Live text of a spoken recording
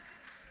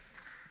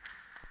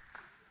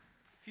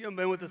you haven't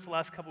been with us the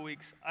last couple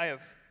weeks, I have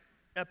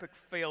epic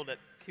failed at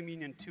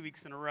communion 2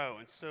 weeks in a row.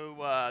 And so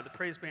the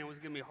praise band was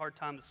giving me a hard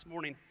time this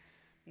morning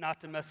not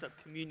to mess up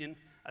communion.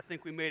 I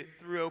think we made it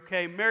through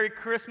okay. Merry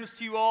Christmas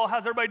to you all.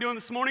 How's everybody doing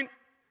this morning?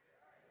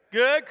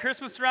 Good.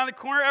 Christmas around the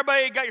corner.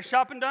 Everybody got your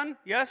shopping done?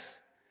 Yes?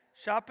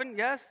 Shopping?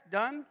 Yes?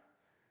 Done?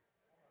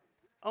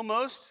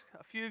 Almost.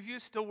 A few of you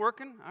still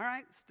working? All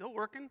right, still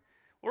working.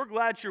 We're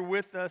glad you're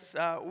with us.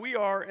 We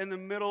are in the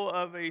middle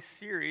of a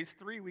series,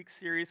 3-week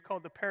series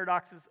called The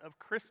Paradoxes of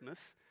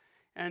Christmas.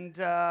 And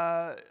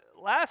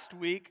last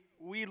week,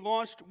 we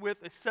launched with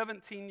a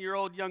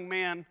 17-year-old young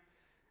man,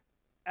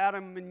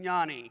 Adam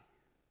Mignani.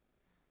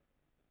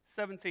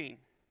 17.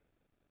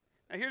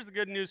 Now here's the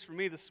good news for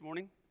me this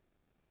morning.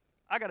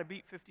 I got to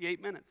beat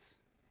 58 minutes.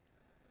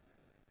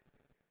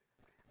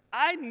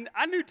 I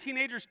knew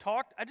teenagers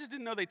talked. I just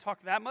didn't know they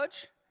talked that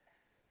much.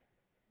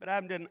 But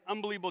Adam did an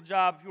unbelievable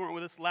job, if you weren't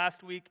with us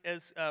last week,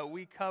 as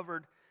we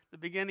covered the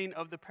beginning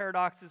of the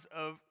paradoxes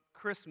of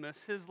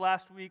Christmas. His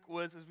last week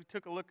was, as we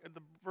took a look at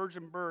the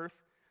virgin birth,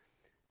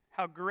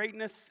 how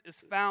greatness is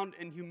found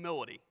in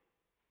humility.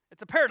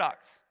 It's a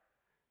paradox.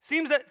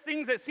 Seems that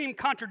things that seem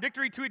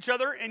contradictory to each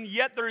other, and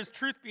yet there is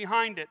truth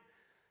behind it.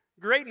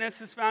 Greatness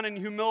is found in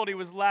humility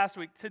was last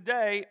week.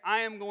 Today, I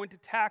am going to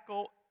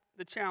tackle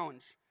the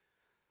challenge.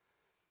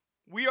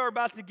 We are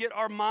about to get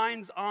our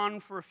minds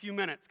on for a few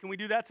minutes. Can we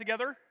do that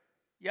together?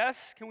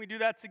 Yes? Can we do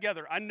that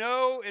together? I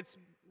know it's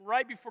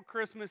right before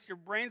Christmas. Your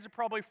brains are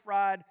probably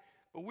fried.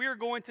 But we are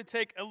going to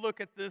take a look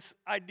at this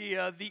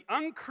idea. The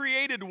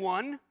uncreated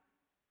one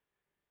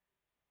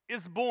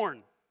is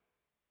born.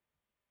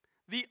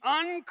 The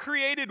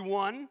uncreated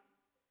one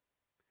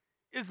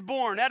is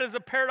born. That is a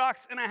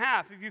paradox and a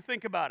half if you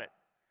think about it.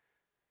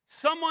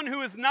 Someone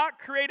who is not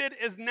created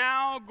is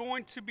now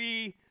going to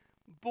be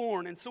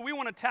born. And so we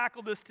want to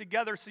tackle this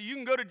together. So you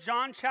can go to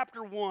John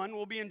chapter 1.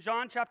 We'll be in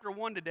John chapter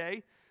 1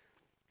 today.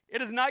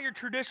 It is not your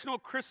traditional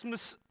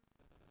Christmas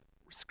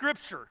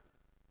scripture.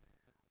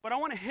 But I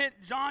want to hit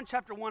John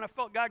chapter 1. I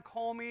felt God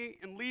call me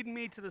and lead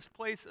me to this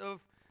place of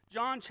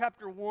John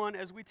chapter 1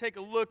 as we take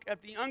a look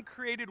at the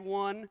uncreated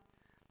one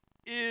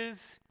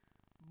is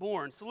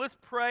born. So let's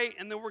pray,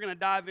 and then we're going to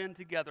dive in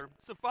together.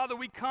 So Father,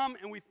 we come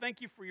and we thank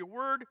you for your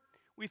word.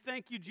 We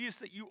thank you, Jesus,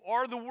 that you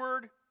are the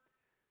word.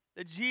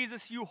 That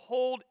Jesus, you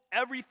hold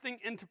everything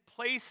into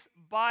place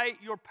by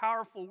your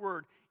powerful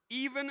word.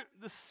 Even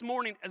this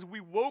morning, as we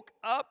woke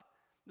up,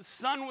 the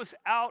sun was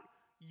out,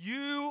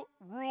 you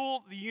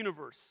rule the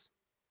universe.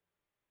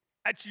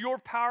 At your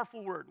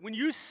powerful word. When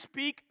you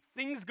speak,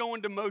 things go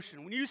into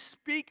motion. When you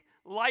speak,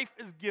 life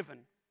is given.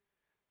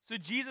 So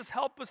Jesus,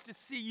 help us to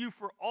see you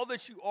for all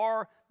that you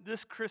are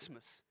this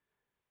Christmas.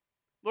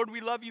 Lord, we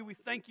love you. We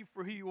thank you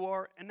for who you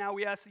are. And now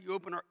we ask that you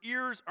open our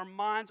ears, our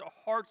minds, our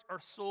hearts, our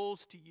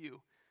souls to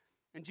you.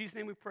 In Jesus'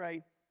 name we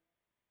pray,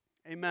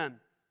 amen.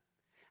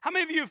 How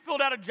many of you have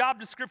filled out a job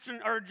description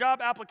or a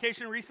job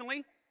application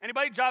recently?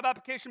 Anybody? Job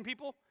application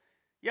people?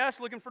 Yes,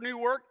 looking for new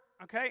work?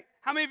 Okay.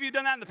 How many of you have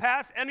done that in the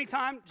past?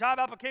 Anytime? Job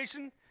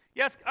application?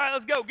 Yes. All right,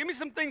 let's go. Give me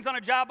some things on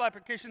a job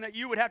application that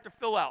you would have to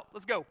fill out.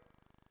 Let's go.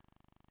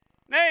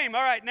 Name.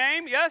 All right,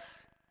 name. Yes.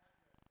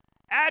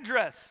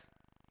 Address.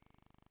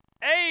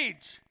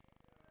 Age.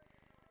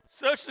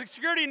 Social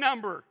security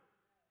number.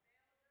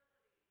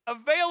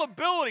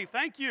 Availability.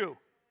 Thank you.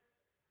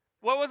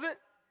 What was it?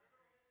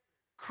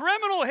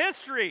 Criminal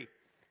history.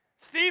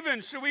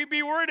 Stephen, should we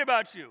be worried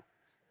about you?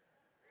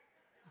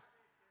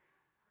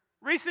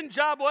 Recent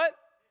job what?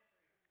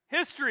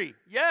 History.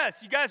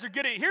 Yes, you guys are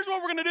getting it. Here's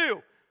what we're going to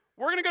do.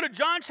 We're going to go to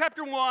John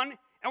chapter 1,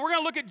 and we're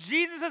going to look at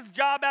Jesus'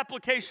 job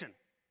application.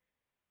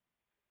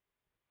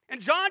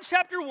 In John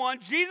chapter 1,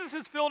 Jesus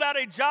has filled out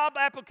a job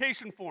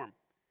application form.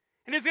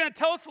 And he's going to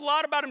tell us a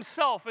lot about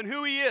himself and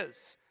who he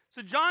is.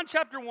 So John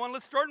chapter 1,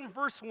 let's start in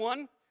verse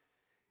 1.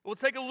 We'll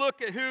take a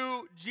look at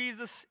who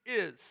Jesus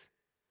is.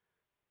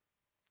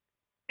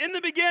 In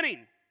the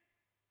beginning,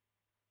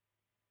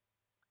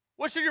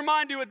 what should your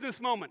mind do at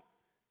this moment?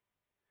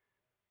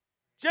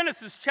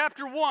 Genesis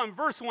chapter 1,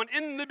 verse 1.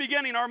 In the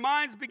beginning, our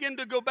minds begin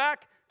to go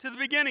back to the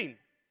beginning.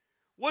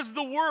 Was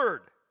the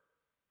Word.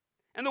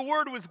 And the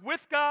Word was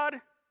with God,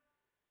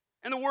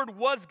 and the Word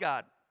was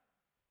God.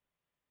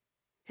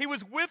 He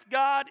was with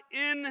God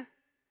in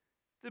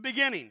the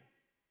beginning.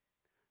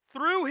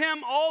 Through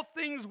him all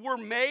things were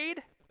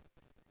made,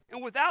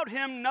 and without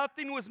him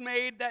nothing was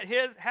made that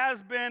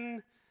has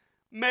been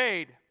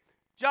made.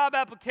 Job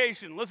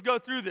application. Let's go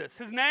through this.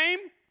 His name?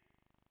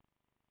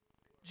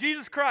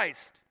 Jesus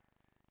Christ.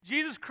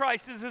 Jesus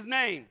Christ is his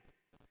name.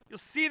 You'll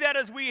see that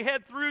as we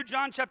head through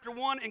John chapter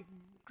 1 in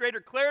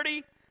greater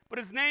clarity, but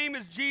his name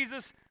is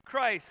Jesus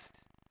Christ.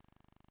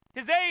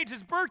 His age,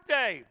 his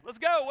birthday. Let's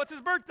go. What's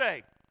his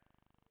birthday?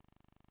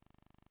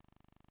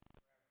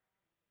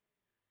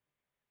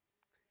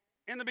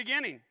 In the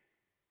beginning.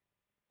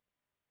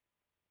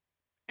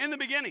 In the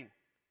beginning.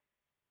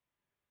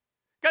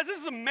 Guys,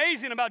 this is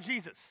amazing about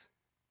Jesus.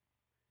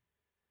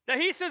 That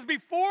he says,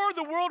 before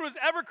the world was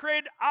ever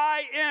created,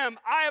 I am.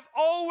 I have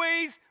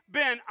always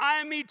been. I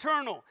am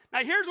eternal. Now,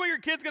 here's what your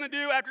kid's going to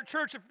do after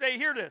church if they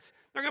hear this.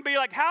 They're going to be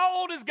like, how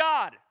old is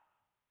God?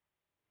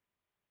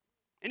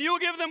 And you will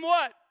give them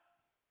what?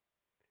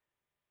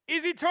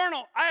 He's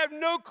eternal. I have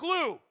no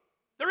clue.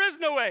 There is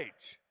no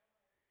age.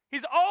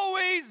 He's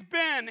always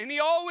been, and he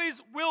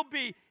always will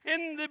be.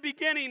 In the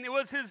beginning, it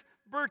was his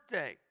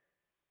birthday.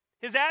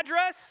 His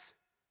address?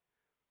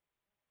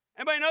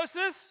 Anybody notice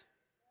this?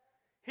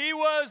 He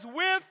was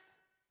with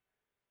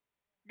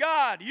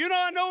God. You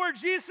know where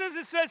Jesus is?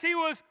 It says he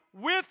was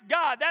with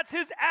God. That's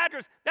his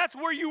address. That's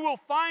where you will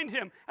find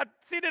him.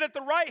 Seated at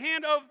the right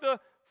hand of the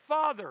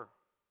Father.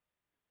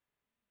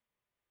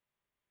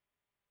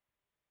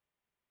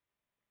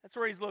 That's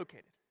where he's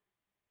located.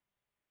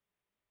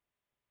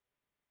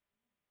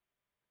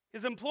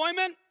 His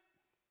employment,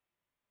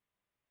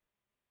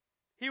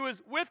 he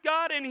was with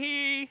God and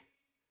he,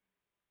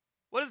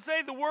 what does it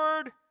say? The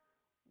Word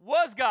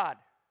was God.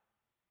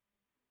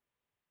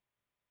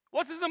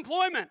 What's his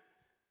employment?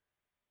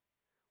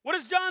 What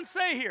does John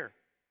say here?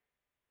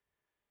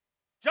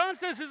 John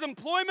says his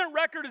employment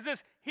record is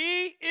this: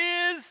 he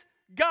is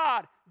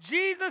God.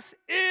 Jesus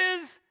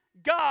is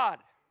God.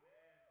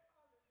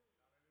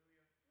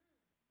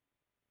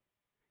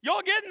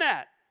 Y'all getting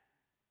that?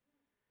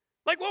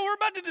 Like what we're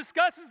about to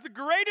discuss is the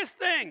greatest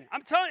thing.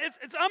 I'm telling you,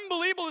 it's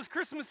unbelievable this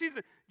Christmas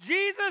season.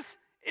 Jesus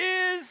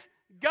is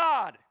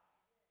God.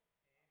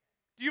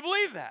 Do you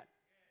believe that?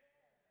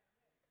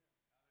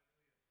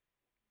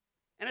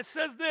 And it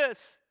says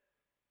this: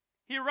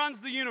 he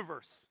runs the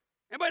universe.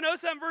 Anybody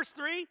notice that in verse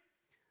 3?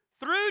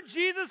 Through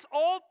Jesus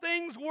all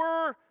things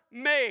were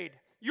made.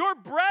 Your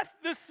breath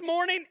this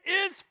morning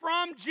is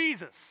from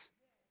Jesus.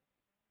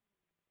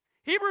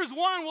 Hebrews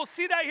 1, we'll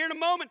see that here in a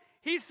moment.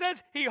 He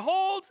says he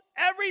holds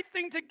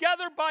everything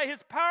together by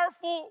his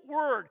powerful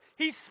word.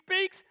 He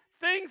speaks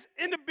things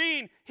into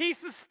being. He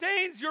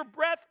sustains your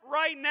breath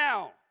right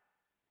now.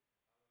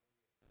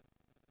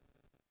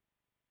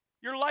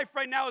 Your life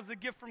right now is a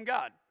gift from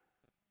God.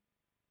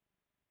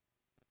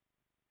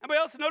 Anybody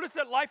else notice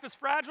that life is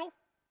fragile?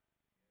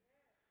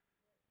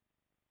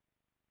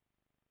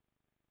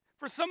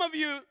 For some of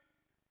you,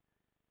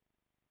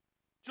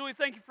 Julie,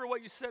 thank you for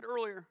what you said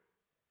earlier.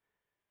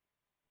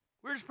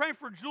 We were just praying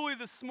for Julie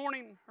this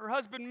morning. Her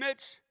husband,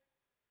 Mitch,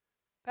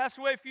 passed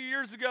away a few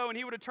years ago, and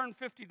he would have turned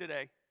 50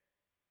 today.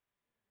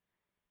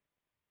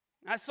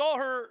 And I saw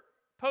her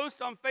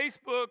post on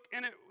Facebook,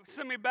 and it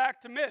sent me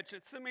back to Mitch.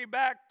 It sent me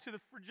back to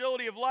the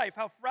fragility of life,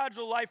 how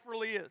fragile life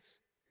really is.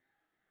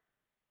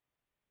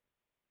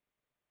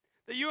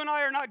 That you and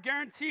I are not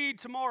guaranteed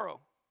tomorrow.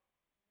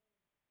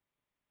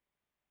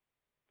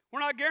 We're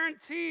not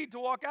guaranteed to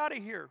walk out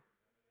of here.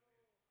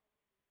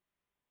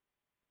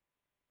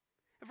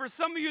 And for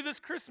some of you this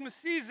Christmas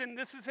season,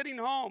 this is hitting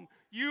home.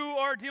 You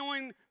are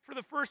dealing for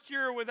the first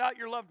year without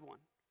your loved one.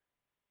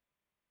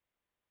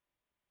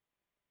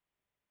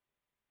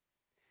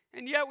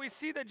 And yet we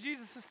see that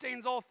Jesus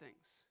sustains all things.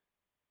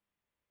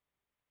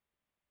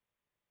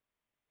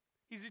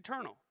 He's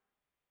eternal.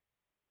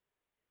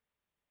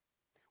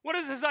 What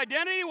is his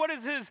identity? What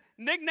is his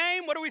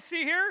nickname? What do we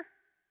see here?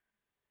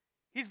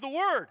 He's the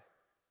Word.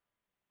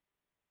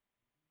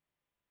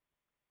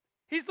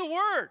 He's the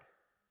Word.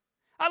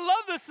 I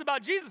love this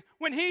about Jesus.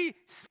 When he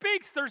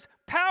speaks, there's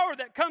power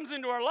that comes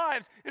into our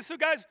lives. And so,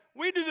 guys,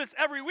 we do this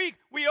every week.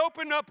 We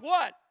open up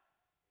what?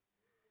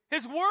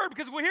 His Word,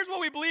 because here's what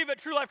we believe at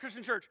True Life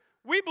Christian Church.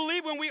 We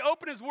believe when we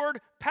open his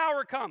Word,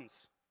 power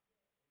comes.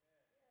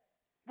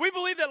 We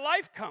believe that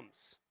life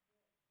comes.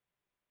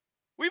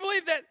 We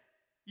believe that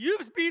you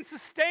being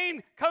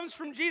sustained comes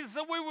from Jesus.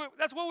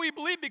 That's what we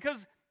believe,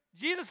 because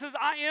Jesus says,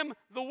 I am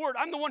the Word.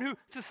 I'm the one who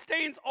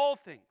sustains all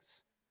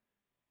things.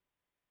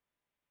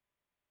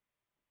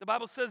 The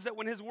Bible says that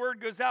when his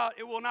word goes out,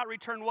 it will not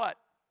return what?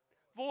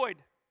 Void.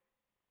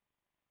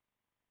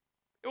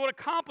 It will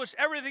accomplish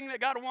everything that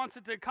God wants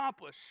it to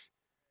accomplish.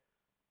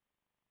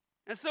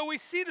 And so we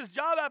see this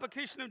job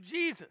application of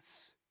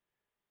Jesus.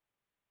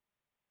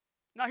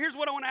 Now here's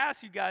what I want to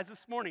ask you guys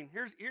this morning.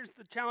 Here's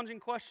the challenging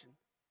question.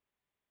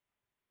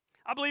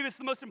 I believe it's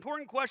the most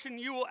important question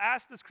you will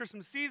ask this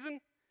Christmas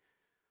season.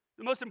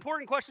 The most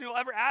important question you'll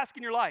ever ask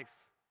in your life.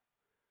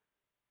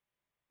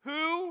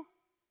 Who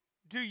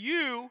do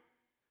you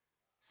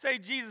say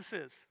Jesus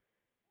is?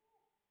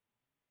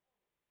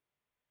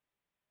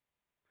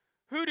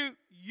 Who do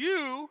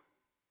you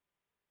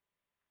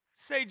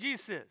say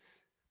Jesus is?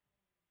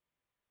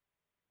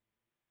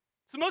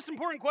 It's the most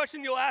important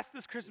question you'll ask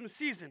this Christmas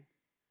season.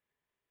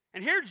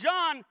 And here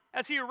John,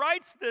 as he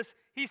writes this,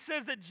 he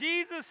says that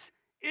Jesus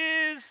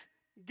is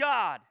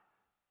God.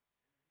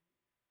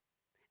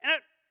 And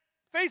at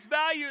face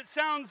value, it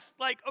sounds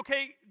like,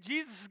 okay,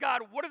 Jesus is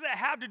God. What does that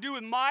have to do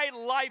with my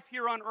life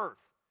here on earth?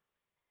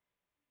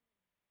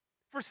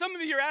 For some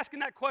of you, you're asking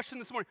that question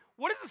this morning.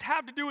 What does this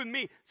have to do with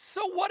me?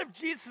 So what if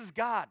Jesus is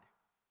God?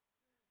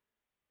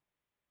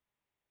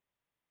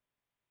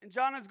 And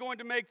John is going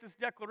to make this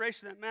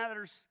declaration that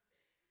matters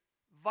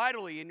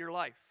vitally in your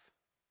life.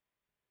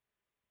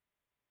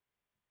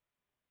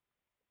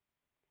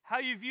 how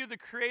you view the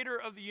creator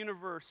of the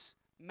universe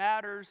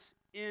matters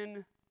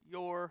in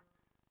your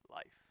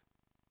life.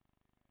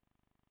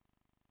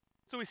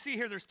 So we see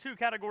here there's two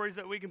categories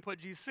that we can put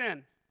Jesus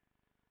in.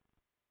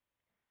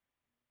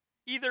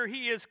 Either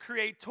he is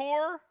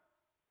creator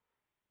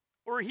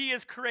or he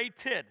is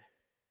created.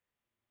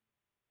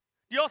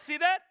 Do y'all see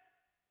that?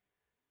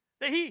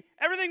 That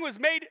everything was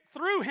made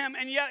through him,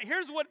 and yet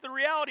here's what the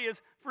reality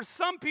is. For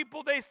some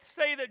people, they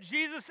say that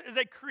Jesus is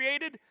a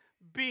created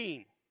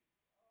being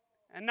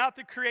and not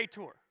the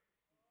creator.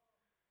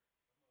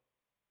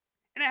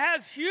 And it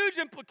has huge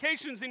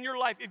implications in your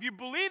life. If you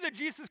believe that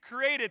Jesus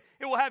created,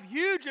 it will have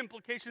huge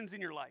implications in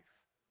your life.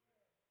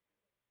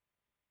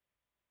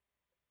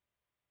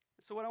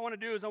 So what I want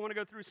to do is I want to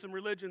go through some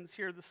religions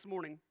here this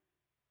morning.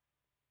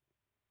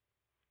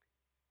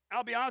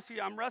 I'll be honest with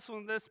you, I'm wrestling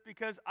with this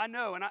because I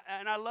know, and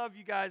I love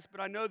you guys,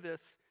 but I know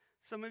this.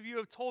 Some of you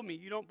have told me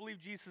you don't believe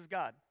Jesus is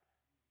God.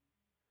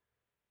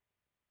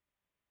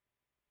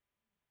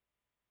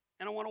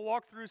 And I want to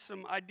walk through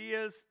some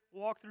ideas,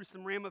 walk through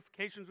some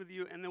ramifications with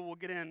you, and then we'll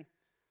get in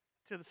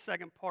to the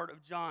second part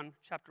of John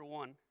chapter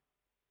 1.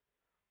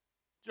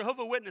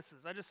 Jehovah's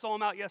Witnesses, I just saw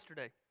them out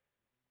yesterday.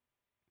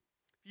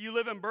 If you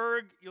live in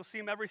Berg, you'll see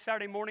them every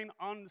Saturday morning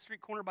on the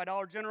street corner by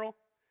Dollar General.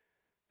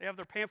 They have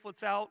their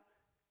pamphlets out.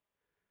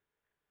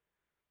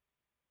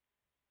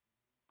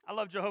 I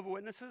love Jehovah's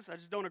Witnesses. I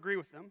just don't agree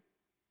with them.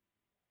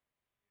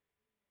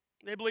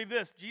 They believe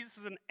this: Jesus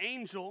is an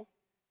angel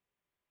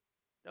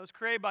that was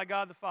created by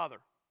God the Father.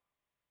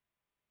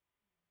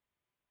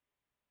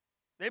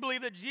 They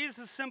believe that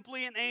Jesus is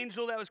simply an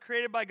angel that was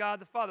created by God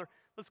the Father.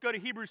 Let's go to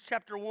Hebrews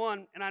chapter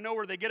 1, and I know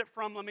where they get it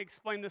from. Let me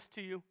explain this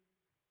to you.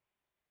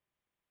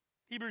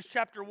 Hebrews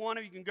chapter 1,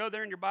 if you can go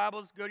there in your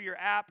Bibles, go to your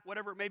app,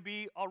 whatever it may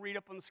be, I'll read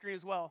up on the screen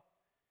as well.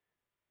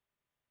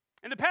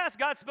 In the past,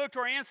 God spoke to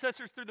our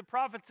ancestors through the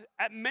prophets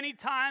at many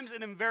times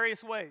and in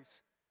various ways.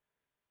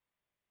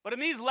 But in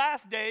these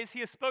last days,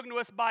 he has spoken to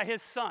us by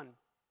his Son.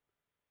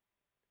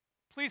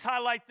 Please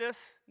highlight this,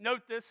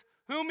 note this,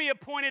 whom he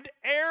appointed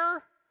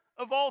heir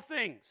of all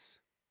things,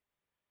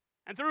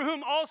 and through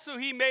whom also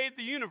he made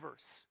the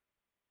universe.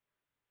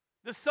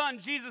 The Son,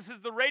 Jesus, is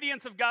the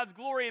radiance of God's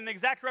glory and the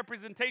exact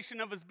representation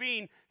of his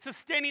being,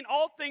 sustaining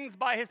all things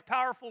by his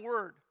powerful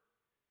word.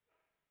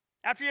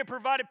 After he had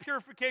provided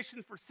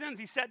purification for sins,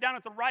 he sat down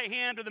at the right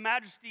hand of the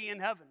Majesty in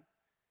heaven.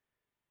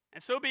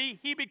 And so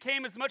he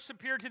became as much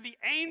superior to the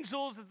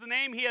angels as the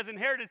name he has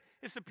inherited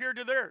is superior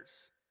to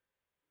theirs.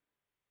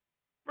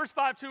 Verse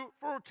 5,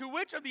 for to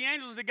which of the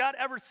angels did God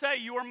ever say,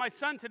 "You are my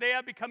son, today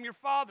I become your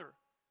father"?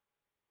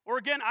 Or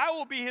again, "I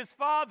will be his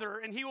father,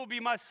 and he will be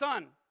my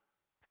son"?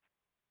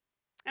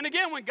 And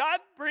again, when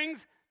God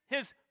brings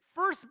his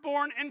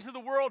firstborn into the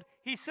world,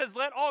 he says,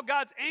 "Let all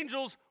God's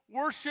angels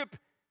worship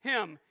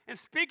him." And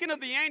speaking of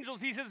the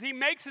angels, he says he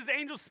makes his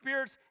angel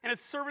spirits and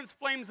his servants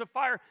flames of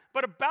fire.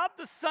 But about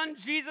the Son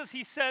Jesus,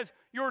 he says,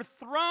 "Your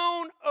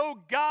throne, O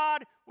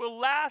God, will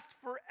last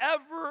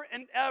forever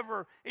and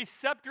ever. A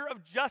scepter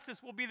of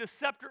justice will be the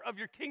scepter of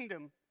your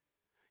kingdom.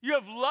 You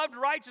have loved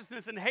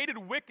righteousness and hated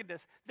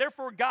wickedness.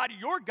 Therefore, God,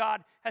 your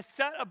God, has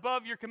set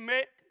above your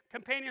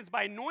companions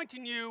by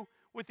anointing you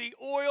with the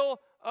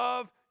oil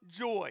of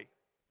joy."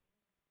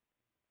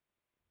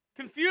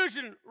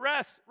 Confusion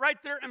rests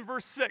right there in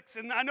verse 6,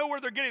 and I know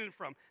where they're getting it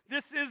from.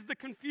 This is the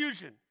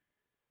confusion.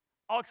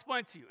 I'll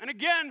explain to you. And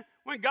again,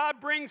 when God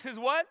brings his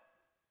what?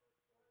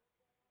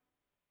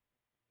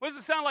 What does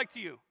it sound like to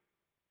you?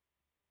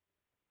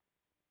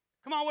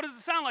 Come on, what does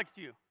it sound like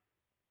to you?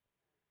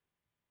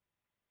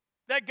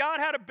 That God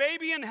had a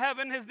baby in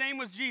heaven, his name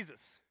was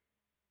Jesus.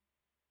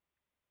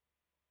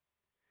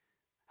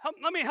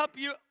 Let me help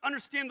you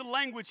understand the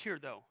language here,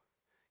 though.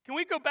 Can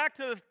we go back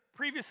to the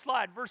previous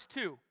slide, verse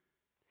 2?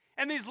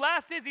 And these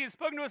last days he has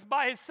spoken to us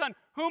by his Son,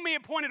 whom he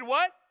appointed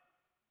what?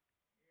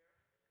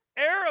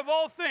 Heir of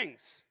all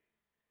things.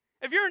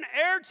 If you're an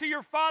heir to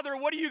your father,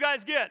 what do you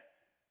guys get?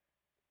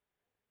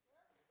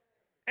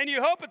 And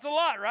you hope it's a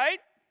lot,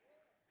 right?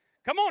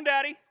 Come on,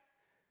 Daddy.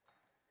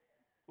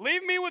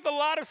 Leave me with a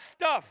lot of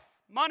stuff,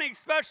 money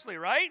especially,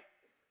 right?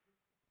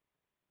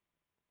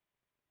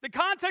 The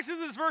context of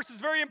this verse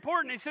is very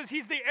important. He says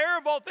he's the heir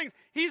of all things.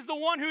 He's the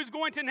one who's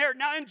going to inherit.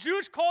 Now, in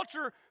Jewish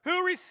culture,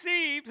 who is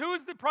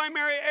the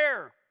primary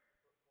heir?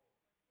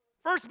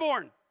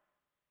 Firstborn.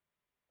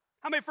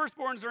 How many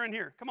firstborns are in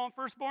here? Come on,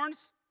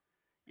 firstborns.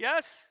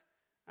 Yes?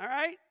 All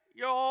right.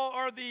 You all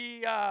are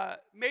the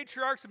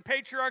matriarchs and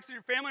patriarchs of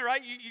your family,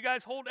 right? You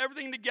guys hold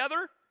everything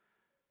together.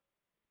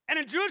 And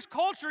in Jewish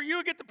culture, you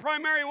would get the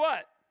primary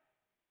what?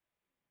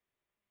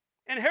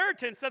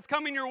 Inheritance that's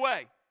coming your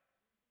way.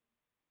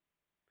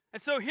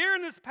 And so here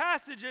in this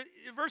passage,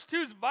 verse 2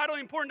 is vitally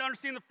important to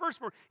understand the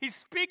firstborn. He's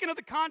speaking of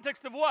the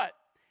context of what?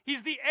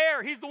 He's the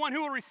heir. He's the one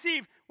who will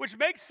receive, which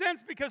makes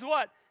sense because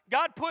what?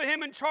 God put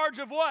him in charge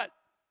of what?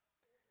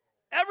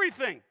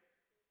 Everything.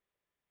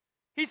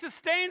 He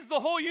sustains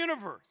the whole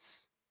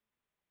universe.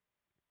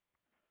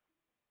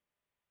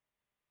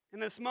 In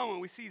this moment,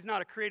 we see he's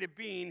not a created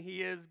being.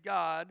 He is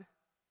God,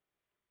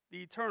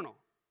 the eternal.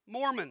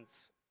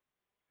 Mormons.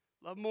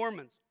 Love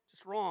Mormons.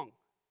 Just wrong.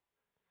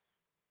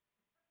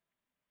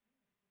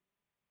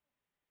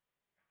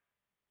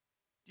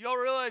 Do y'all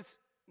realize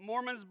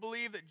Mormons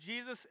believe that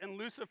Jesus and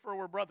Lucifer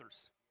were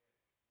brothers?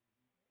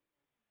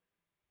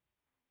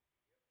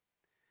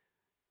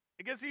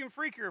 It gets even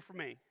freakier for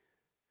me.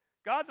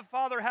 God the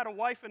Father had a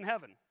wife in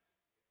heaven,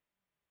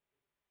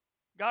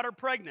 got her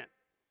pregnant,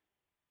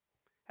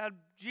 had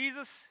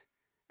Jesus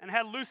and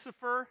had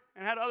Lucifer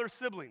and had other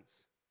siblings.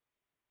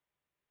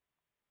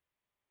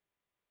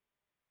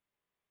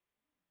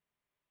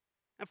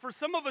 And for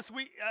some of us,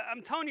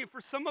 I'm telling you, for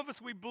some of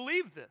us, we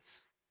believe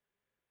this.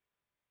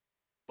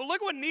 But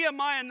look what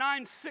Nehemiah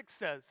 9:6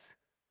 says.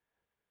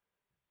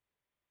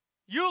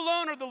 You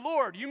alone are the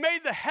Lord. You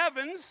made the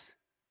heavens,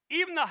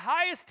 even the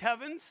highest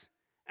heavens,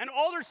 and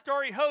all their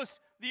starry host,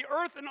 the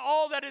earth and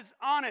all that is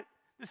on it,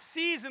 the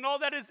seas and all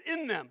that is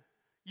in them.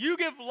 You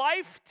give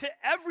life to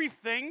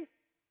everything.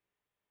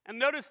 And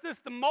notice this,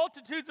 the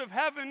multitudes of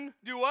heaven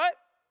do what?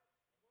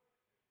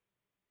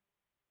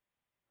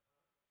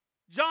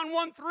 John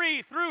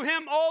 1:3, through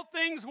him all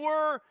things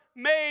were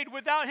made.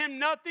 Without him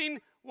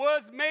nothing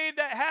was made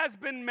that has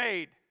been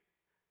made.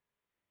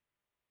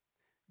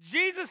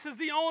 Jesus is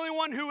the only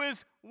one who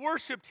is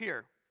worshiped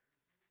here.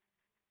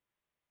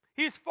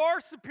 He's far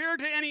superior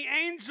to any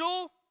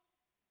angel.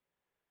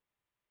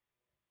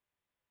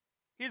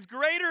 He's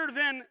greater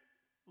than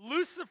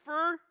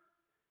Lucifer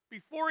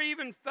before he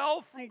even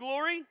fell from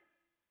glory. That's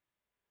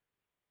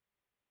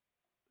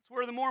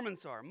where the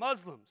Mormons are,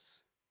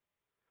 Muslims.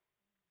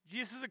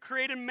 Jesus is a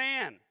created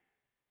man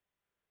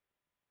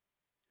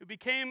who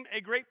became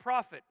a great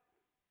prophet.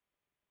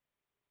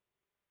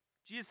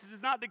 Jesus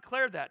does not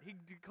declare that. He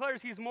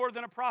declares he's more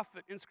than a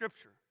prophet in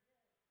Scripture.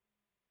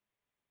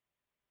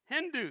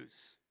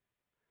 Hindus.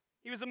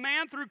 He was a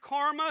man through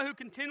karma who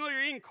continually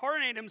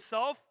reincarnated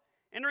himself,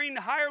 entering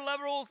higher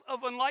levels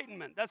of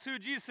enlightenment. That's who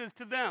Jesus is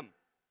to them.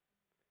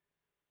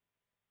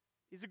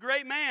 He's a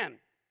great man.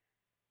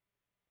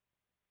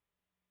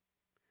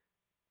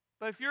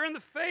 But if you're in the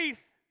faith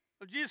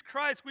of Jesus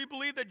Christ, we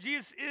believe that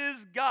Jesus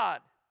is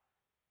God.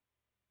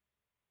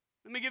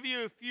 Let me give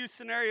you a few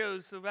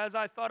scenarios of, as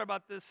I thought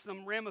about this,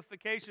 some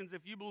ramifications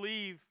if you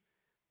believe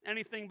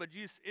anything but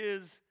Jesus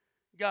is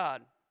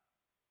God.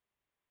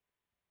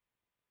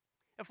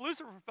 If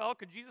Lucifer fell,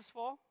 could Jesus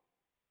fall?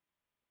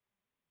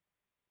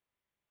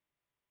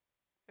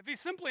 If he's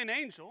simply an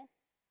angel,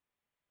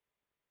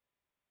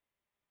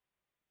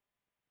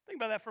 think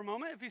about that for a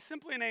moment. If he's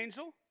simply an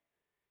angel,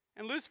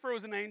 and Lucifer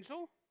was an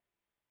angel,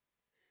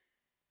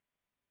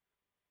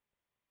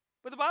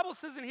 but the Bible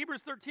says in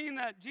Hebrews 13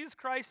 that Jesus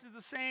Christ is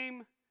the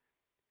same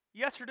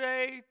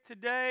yesterday,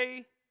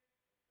 today,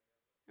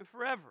 and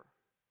forever.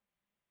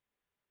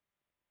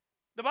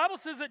 The Bible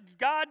says that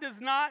God does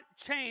not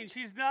change.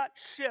 He's not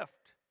shift.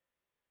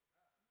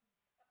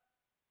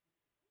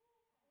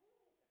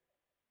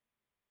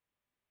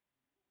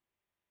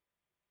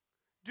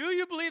 Do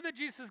you believe that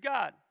Jesus is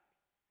God?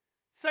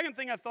 Second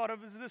thing I thought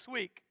of is this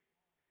week.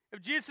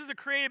 If Jesus is a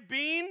created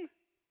being,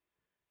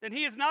 then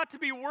he is not to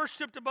be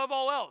worshipped above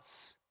all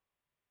else.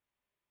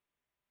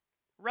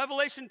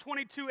 Revelation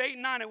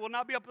 22:8-9. It will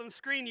not be up on the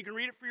screen. You can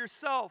read it for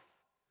yourself.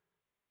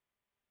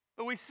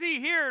 But we see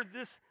here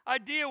this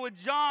idea with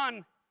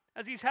John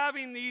as he's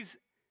having these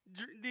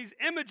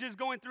images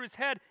going through his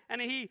head, and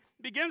he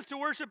begins to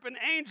worship an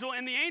angel,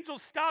 and the angel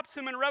stops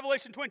him in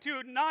Revelation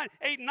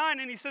 22:8-9,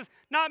 and he says,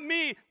 "Not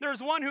me,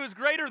 there's one who is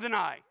greater than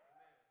I."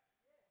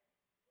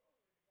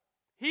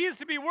 He is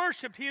to be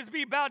worshipped. He is to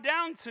be bowed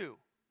down to.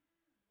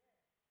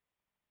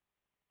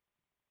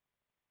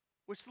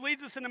 Which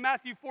leads us into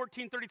Matthew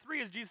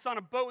 14:33 as Jesus is on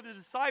a boat with his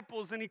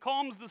disciples, and he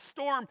calms the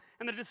storm,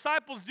 and the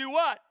disciples do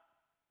what?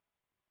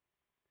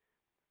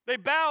 They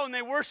bow and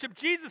they worship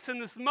Jesus in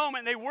this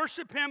moment. They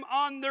worship him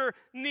on their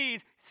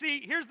knees.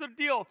 See, here's the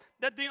deal,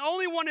 that the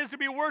only one is to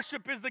be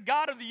worshiped is the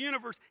God of the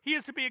universe. He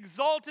is to be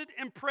exalted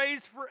and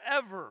praised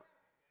forever.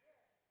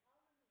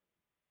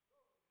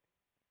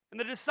 And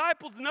the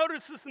disciples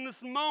notice this in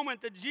this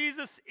moment, that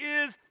Jesus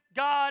is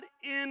God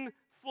in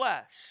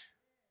flesh.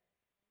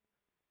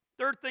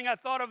 Third thing I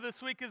thought of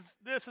this week is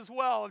this as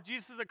well. If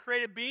Jesus is a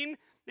created being,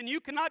 then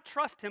you cannot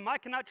trust him. I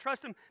cannot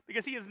trust him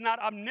because he is not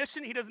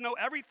omniscient. He doesn't know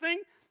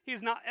everything. He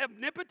is not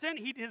omnipotent.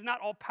 He is not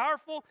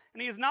all-powerful.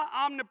 And he is not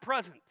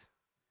omnipresent.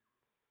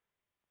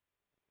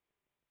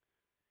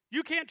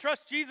 You can't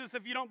trust Jesus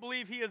if you don't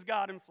believe he is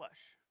God in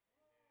flesh.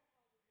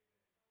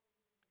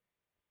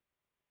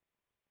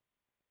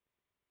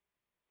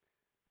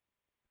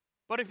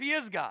 But if he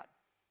is God,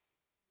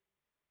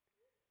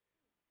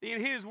 then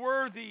he is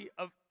worthy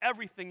of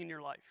everything in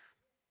your life.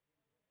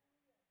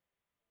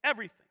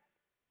 Everything.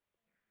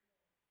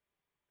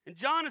 And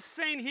John is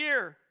saying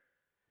here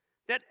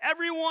that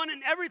everyone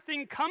and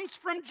everything comes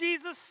from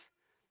Jesus,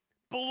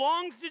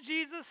 belongs to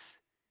Jesus,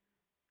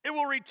 it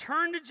will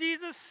return to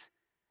Jesus,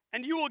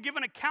 and you will give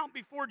an account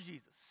before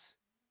Jesus.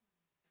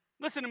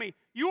 Listen to me.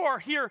 You are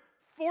here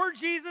for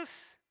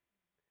Jesus,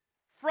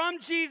 from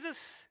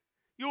Jesus,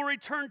 you will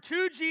return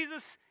to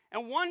Jesus,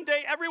 and one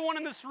day everyone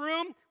in this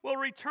room will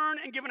return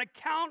and give an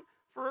account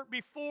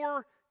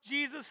before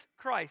Jesus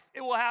Christ.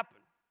 It will happen.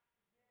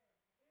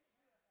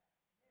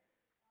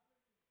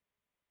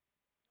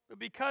 But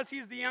because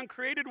he's the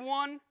uncreated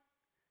one,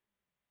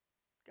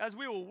 guys,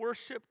 we will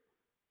worship,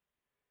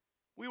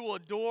 we will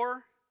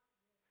adore,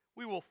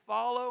 we will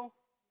follow,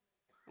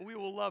 and we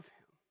will love him.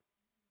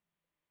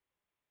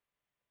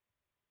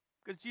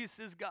 Because Jesus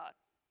is God.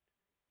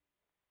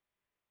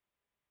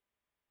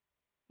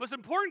 Most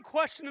important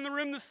question in the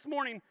room this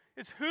morning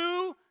is,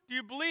 who do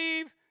you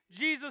believe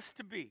Jesus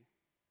to be?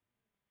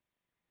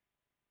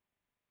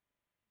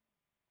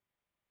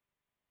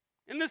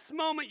 In this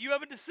moment, you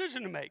have a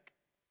decision to make.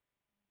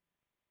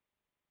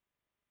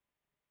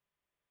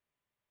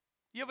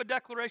 You have a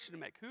declaration to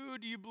make. Who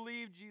do you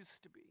believe Jesus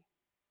to be?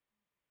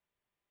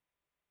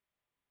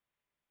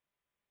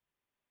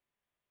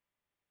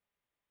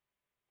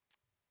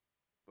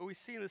 But we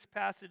see in this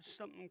passage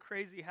something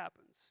crazy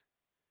happens.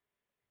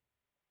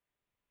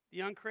 The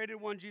uncreated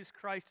one, Jesus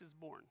Christ, is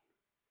born.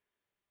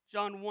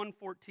 John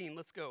 1:14,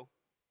 let's go.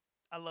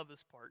 I love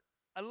this part.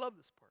 I love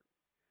this part.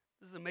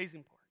 This is an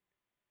amazing part.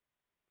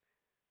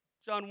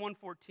 John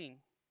 1:14.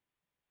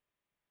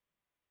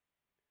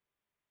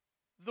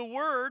 The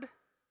Word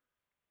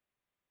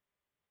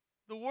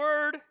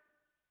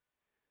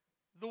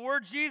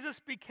Jesus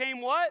became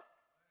what?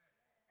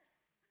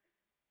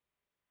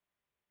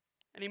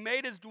 And he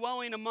made his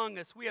dwelling among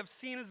us. We have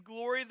seen his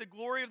glory, the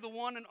glory of the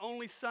one and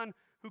only Son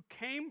who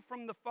came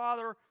from the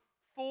Father,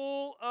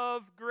 full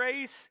of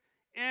grace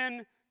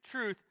and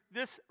truth.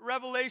 This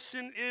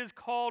revelation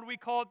we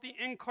call it the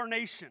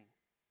incarnation.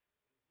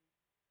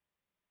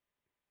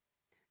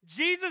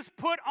 Jesus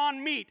put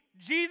on meat.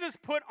 Jesus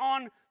put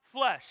on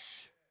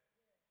flesh.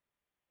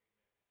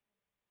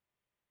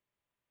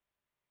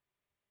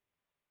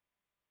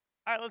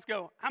 All right, let's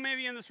go. How many of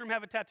you in this room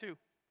have a tattoo?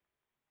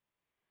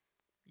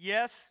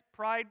 Yes.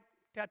 Pride?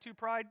 Tattoo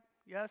pride?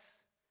 Yes.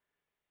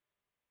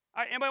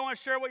 All right, anybody want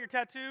to share what your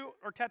tattoo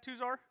or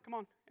tattoos are? Come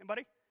on,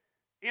 anybody?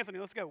 Anthony,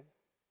 let's go.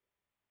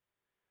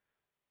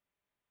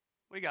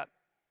 What you got?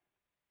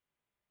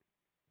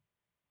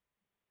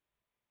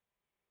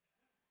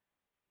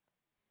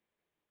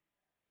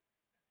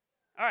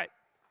 All right.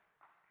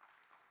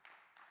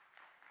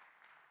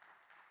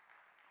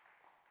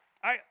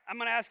 All right, I'm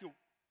going to ask you,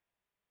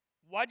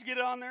 why'd you get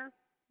it on there?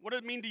 What does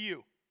it mean to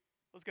you?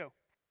 Let's go.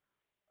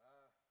 Well,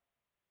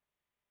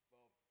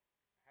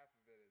 half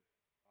of it is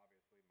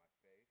obviously my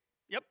faith.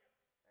 Yep.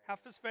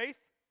 Half is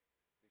faith.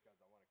 Because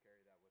I want to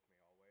carry that with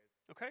me always.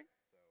 Okay. So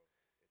it's there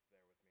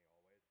with me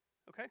always.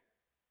 Okay.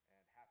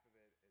 And half of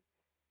it is because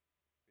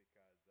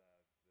the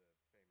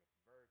famous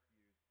verse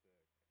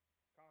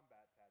used to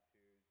combat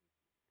tattoos is,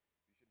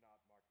 you should not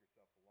mark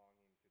yourself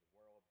belonging to the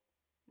world.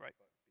 Right.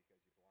 But because you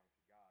belong to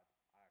God,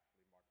 I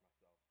actually mark myself as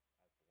belonging to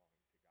God.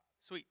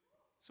 Sweet.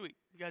 Sweet.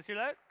 You guys hear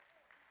that?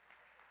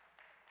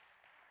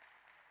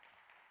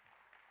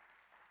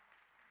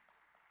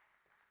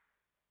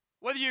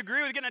 Whether you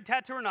agree with getting a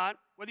tattoo or not,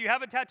 whether you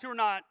have a tattoo or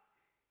not,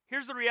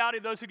 here's the reality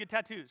of those who get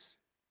tattoos.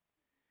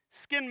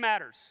 Skin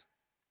matters.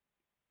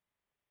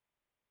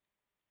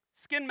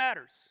 Skin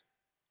matters.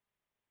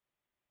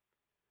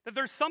 That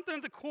there's something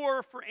at the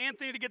core for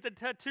Anthony to get the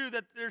tattoo,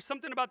 that there's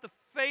something about the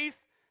faith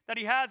that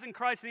he has in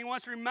Christ, and he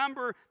wants to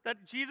remember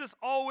that Jesus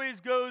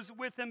always goes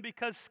with him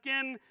because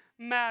skin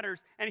matters.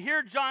 And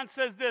here John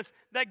says this,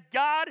 that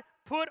God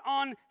put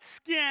on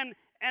skin,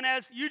 and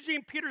as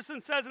Eugene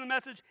Peterson says in the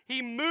Message,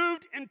 he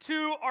moved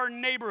into our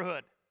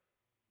neighborhood.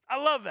 I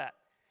love that.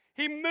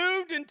 He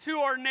moved into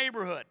our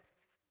neighborhood.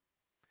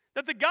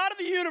 That the God of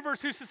the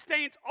universe, who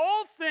sustains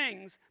all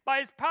things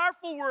by his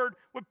powerful word,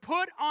 would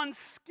put on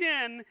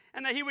skin,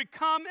 and that he would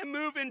come and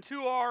move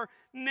into our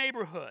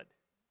neighborhood.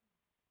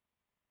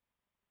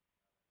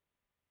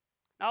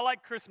 Now, I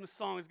like Christmas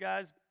songs,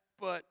 guys,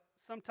 but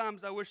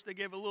sometimes I wish they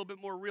gave a little bit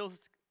more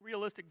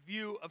realistic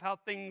view of how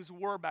things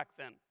were back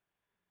then.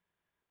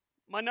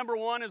 My number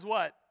one is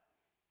what?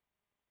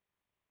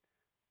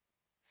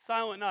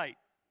 Silent Night.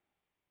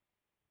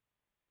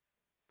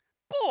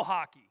 Bull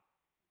hockey.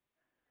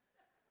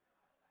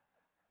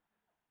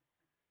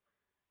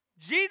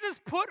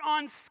 Jesus put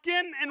on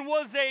skin and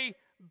was a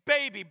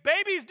baby.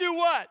 Babies do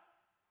what?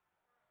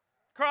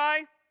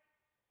 Cry.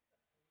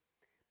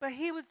 But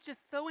he was just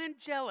so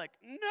angelic.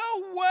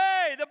 No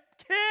way. The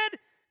kid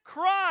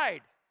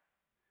cried.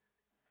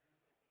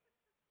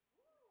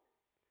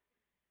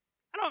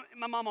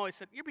 My mom always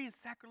said, you're being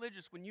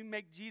sacrilegious when you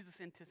make Jesus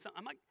into something.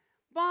 I'm like,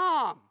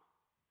 Mom,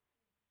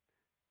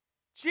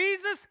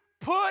 Jesus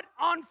put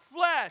on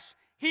flesh.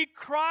 He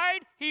cried,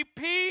 he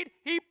peed,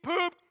 he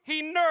pooped,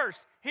 he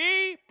nursed.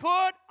 He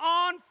put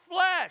on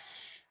flesh.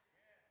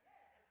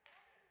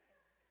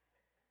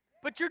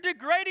 But you're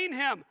degrading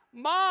him.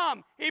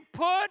 Mom, he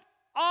put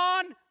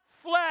on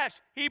flesh.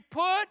 He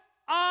put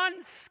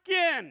on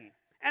skin.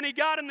 And he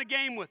got in the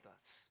game with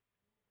us.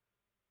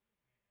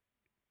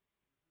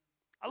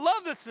 I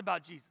love this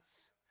about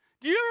Jesus.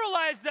 Do you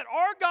realize that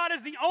our God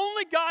is the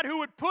only God who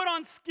would put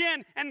on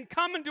skin and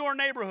come into our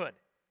neighborhood?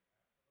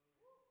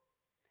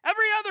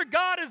 Every other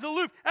God is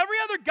aloof. Every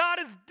other God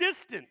is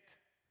distant.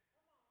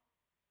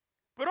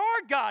 but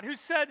our God who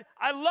said,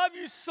 I love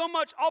you so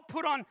much, I'll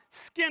put on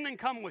skin and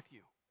come with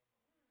you.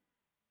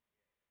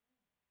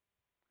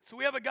 So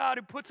we have a God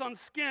who puts on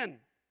skin.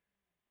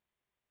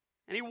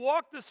 And he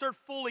walked this earth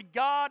fully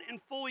God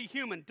and fully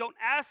human. Don't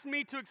ask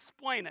me to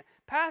explain it.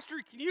 Pastor,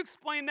 can you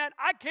explain that?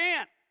 I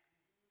can't.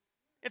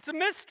 It's a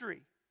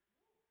mystery.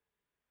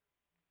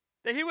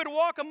 That he would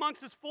walk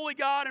amongst us fully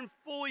God and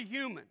fully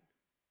human.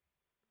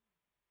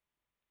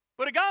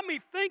 But it got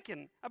me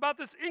thinking about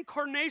this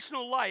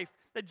incarnational life,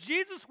 that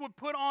Jesus would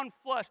put on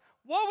flesh.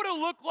 What would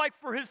it look like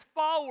for his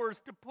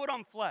followers to put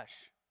on flesh?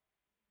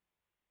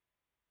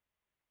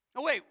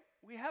 Oh, wait,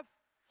 we have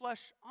flesh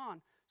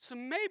on. So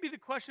maybe the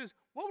question is,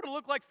 what would it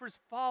look like for his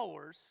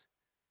followers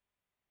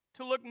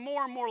to look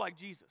more and more like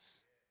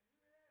Jesus?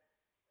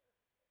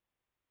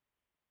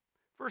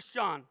 1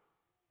 John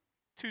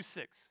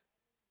 2:6.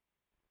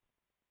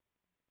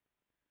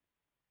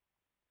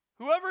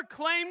 Whoever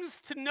claims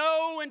to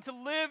know and to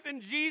live in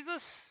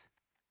Jesus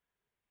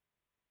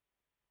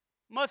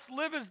must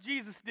live as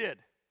Jesus did.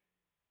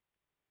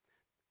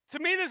 To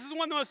me, this is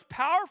one of the most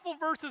powerful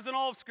verses in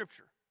all of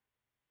Scripture.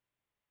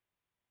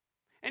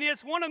 And yet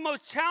it's one of the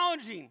most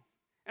challenging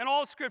in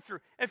all of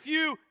Scripture. If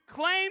you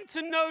claim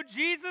to know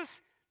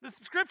Jesus, the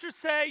Scriptures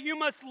say you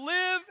must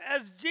live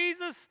as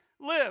Jesus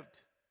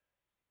lived.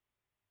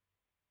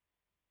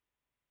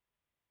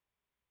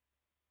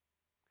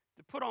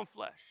 To put on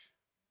flesh.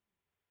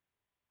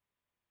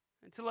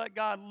 And to let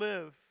God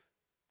live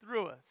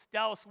through us.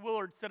 Dallas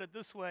Willard said it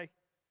this way: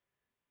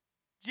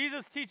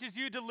 Jesus teaches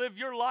you to live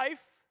your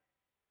life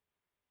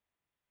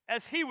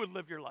as he would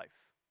live your life.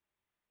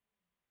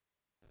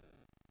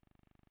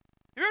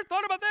 Have you ever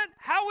thought about that?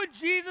 How would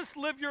Jesus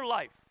live your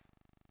life?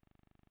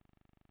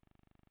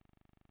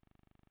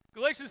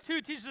 Galatians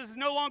 2 teaches us it's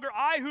no longer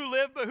I who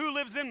live, but who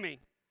lives in me.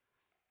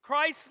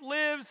 Christ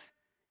lives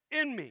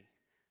in me.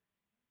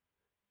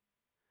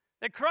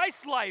 That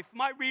Christ's life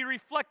might be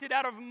reflected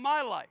out of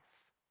my life.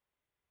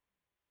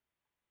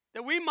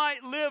 That we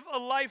might live a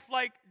life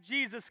like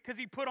Jesus because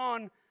he put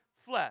on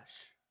flesh.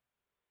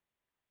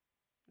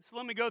 So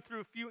let me go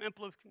through a few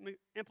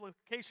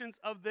implications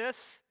of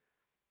this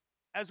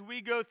as we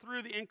go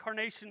through the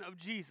incarnation of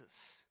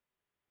Jesus.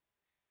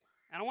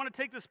 And I want to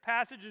take this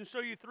passage and show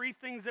you three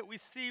things that we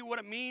see what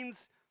it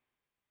means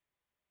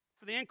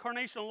for the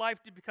incarnational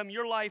life to become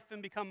your life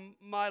and become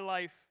my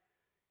life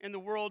in the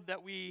world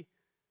that we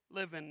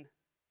live in.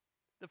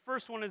 The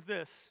first one is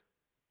this.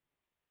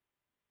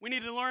 We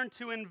need to learn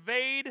to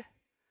invade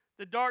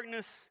the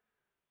darkness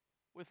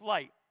with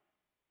light.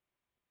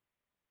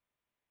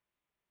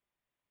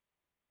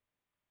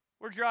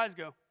 Where'd your eyes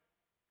go?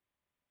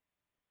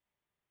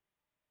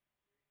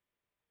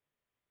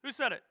 Who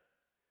said it?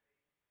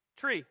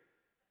 Tree.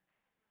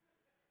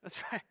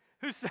 That's right.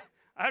 Who said?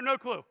 I have no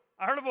clue.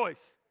 I heard a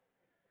voice.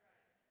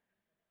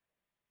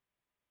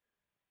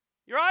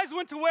 Your eyes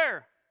went to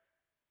where?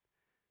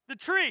 The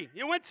tree.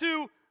 You went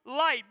to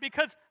light,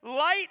 because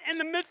light in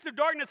the midst of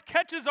darkness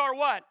catches our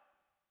what?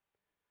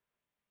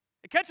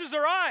 It catches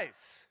our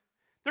eyes.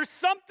 There's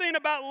something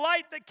about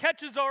light that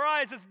catches our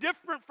eyes that's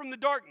different from the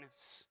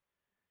darkness.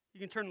 You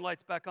can turn the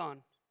lights back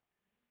on.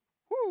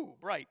 Whoo,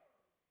 bright.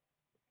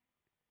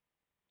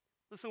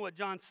 Listen to what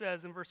John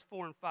says in verse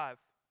 4 and 5.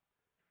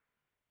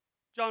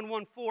 John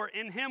 1:4,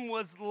 in him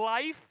was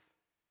life,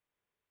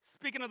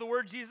 speaking of the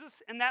word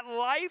Jesus, and that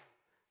life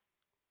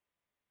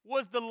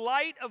was the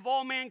light of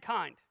all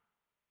mankind.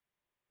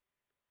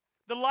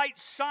 The light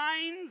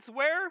shines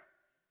where?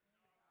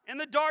 In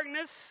the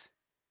darkness.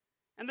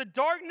 And the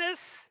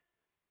darkness,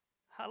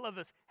 I love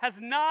this, has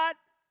not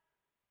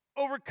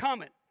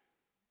overcome it.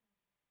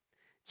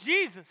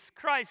 Jesus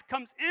Christ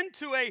comes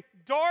into a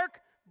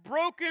dark,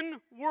 broken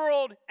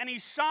world and he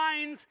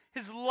shines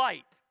his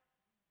light.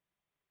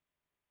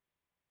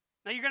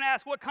 Now you're going to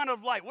ask, what kind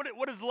of light?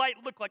 What does light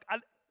look like?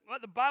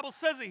 The Bible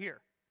says it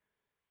here.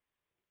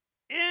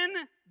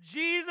 In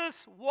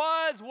Jesus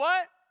was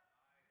what?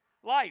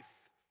 Life.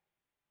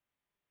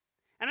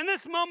 And in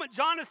this moment,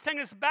 John is taking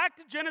us back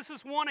to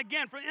Genesis 1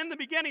 again, from in the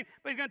beginning,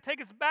 but he's going to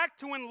take us back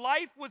to when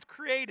life was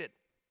created.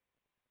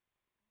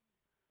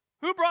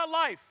 Who brought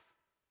life?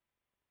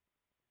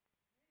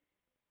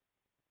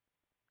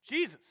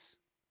 Jesus.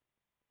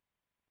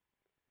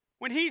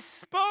 When he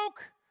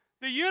spoke,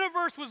 the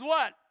universe was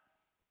what?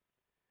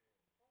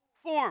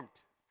 Formed.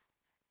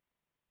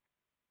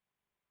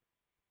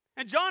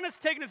 And John is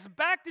taking us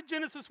back to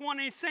Genesis 1,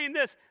 and he's saying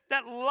this,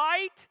 that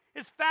light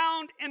is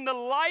found in the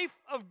life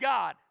of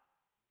God.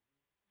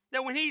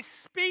 That when he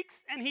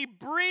speaks and he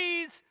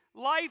breathes,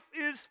 life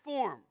is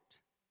formed.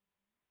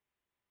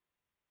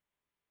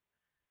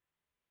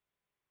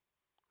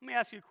 Let me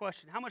ask you a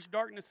question. How much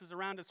darkness is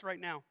around us right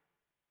now?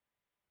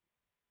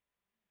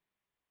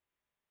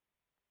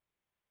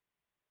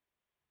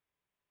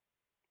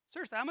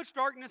 Seriously, how much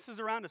darkness is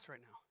around us right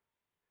now?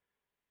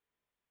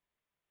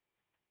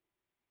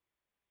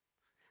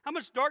 How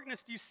much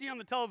darkness do you see on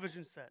the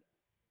television set?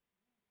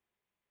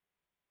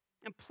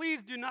 And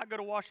please do not go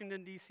to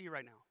Washington, D.C.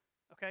 right now.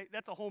 Okay?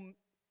 That's a whole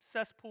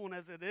cesspool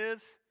as it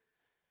is.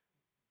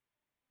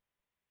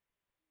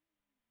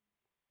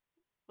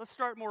 Let's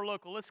start more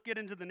local. Let's get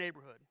into the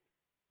neighborhood.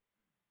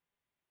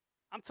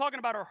 I'm talking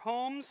about our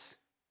homes,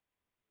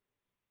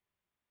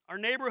 our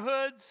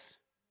neighborhoods,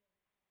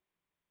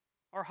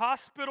 our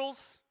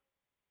hospitals,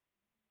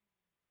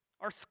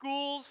 our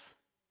schools,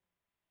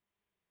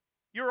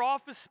 your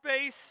office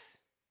space.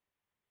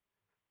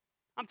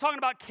 I'm talking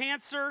about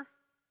cancer.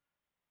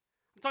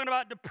 I'm talking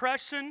about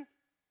depression.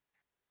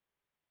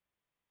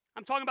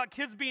 I'm talking about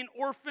kids being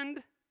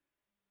orphaned.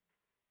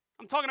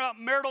 I'm talking about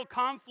marital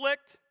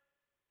conflict.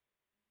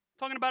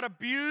 I'm talking about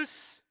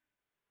abuse.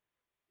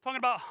 I'm talking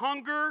about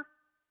hunger.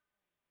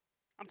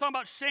 I'm talking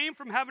about shame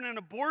from having an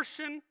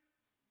abortion.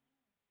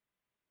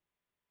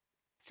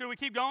 Should we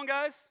keep going,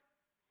 guys?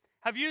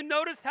 Have you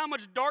noticed how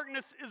much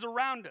darkness is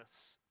around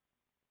us?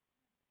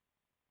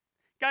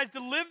 Guys, to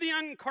live the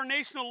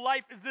incarnational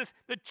life is this: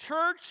 the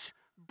church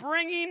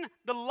bringing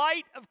the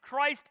light of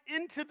Christ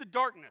into the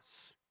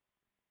darkness.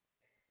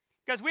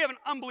 Guys, we have an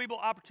unbelievable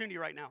opportunity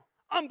right now.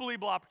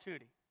 Unbelievable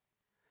opportunity.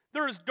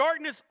 There is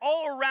darkness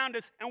all around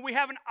us, and we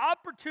have an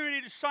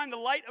opportunity to shine the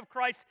light of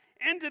Christ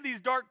into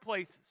these dark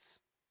places.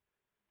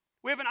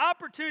 We have an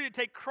opportunity to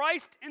take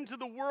Christ into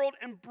the world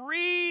and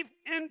breathe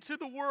into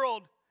the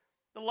world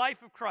the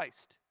life of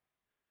Christ.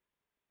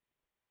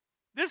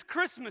 This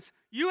Christmas,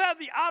 you have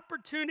the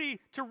opportunity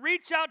to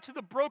reach out to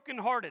the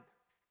brokenhearted.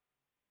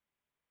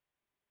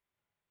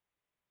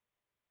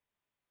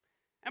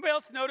 Anybody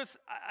else notice?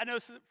 I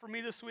noticed for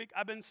me this week,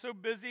 I've been so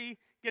busy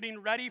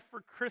getting ready for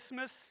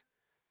Christmas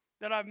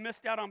that I've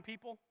missed out on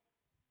people.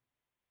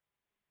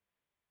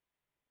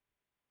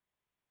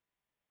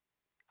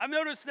 I've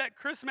noticed that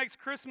Chris makes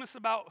Christmas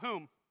about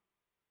whom?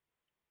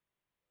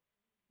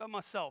 About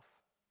myself.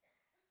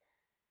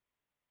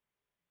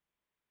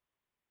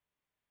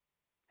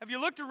 Have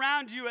you looked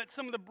around you at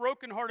some of the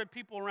brokenhearted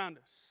people around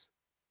us?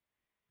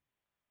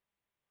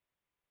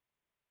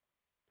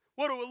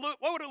 What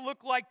would it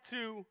look like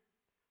to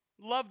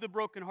love the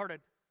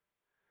brokenhearted?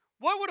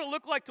 What would it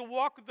look like to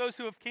walk with those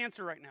who have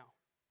cancer right now?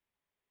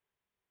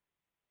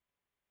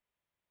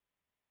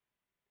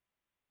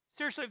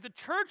 Seriously, if the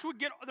church would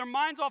get their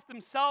minds off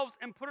themselves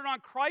and put it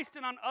on Christ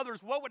and on others,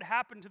 what would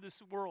happen to this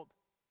world?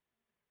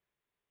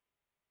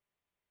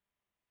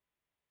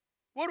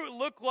 What would it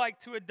look like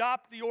to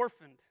adopt the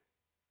orphaned?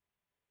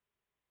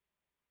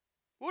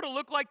 What would it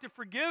look like to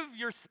forgive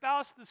your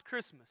spouse this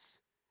Christmas?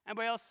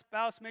 Anybody else's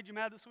spouse made you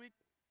mad this week?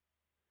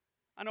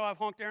 I know I've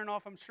honked Aaron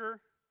off, I'm sure.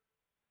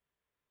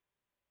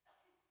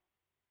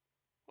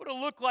 What would it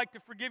look like to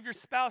forgive your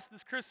spouse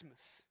this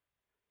Christmas?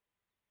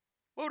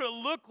 What would it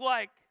look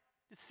like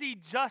to see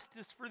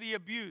justice for the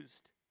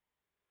abused?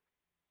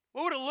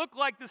 What would it look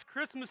like this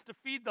Christmas to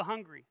feed the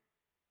hungry?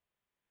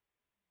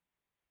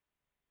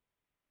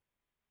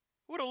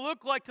 What would it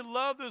look like to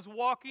love those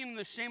walking in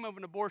the shame of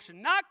an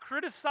abortion? Not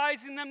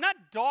criticizing them, not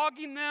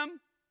dogging them,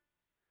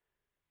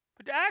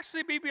 but to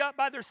actually be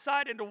by their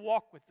side and to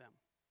walk with them.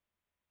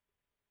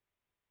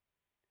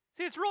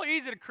 See, it's real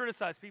easy to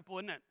criticize people,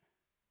 isn't it?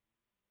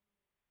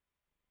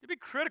 To be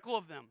critical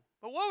of them.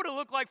 But what would it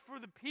look like for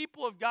the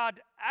people of God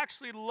to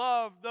actually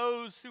love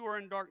those who are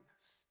in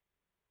darkness?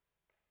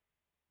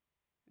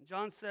 And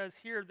John says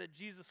here that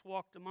Jesus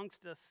walked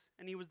amongst us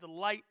and he was the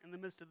light in the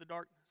midst of the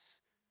darkness.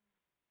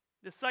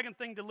 The second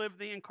thing to live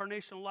the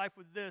incarnational life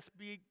with this,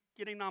 be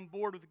getting on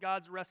board with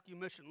God's rescue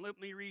mission.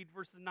 Let me read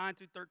verses 9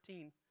 through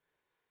 13.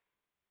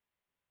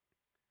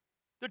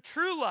 The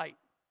true light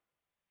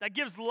that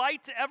gives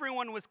light to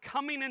everyone was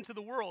coming into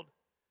the world.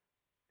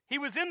 He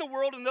was in the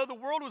world, and though the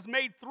world was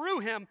made through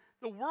him,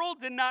 the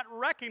world did not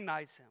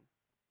recognize him.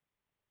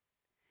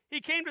 He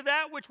came to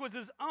that which was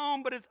his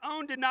own, but his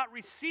own did not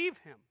receive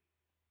him.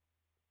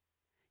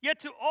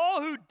 Yet to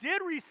all who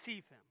did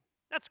receive him,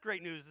 that's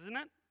great news, isn't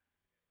it?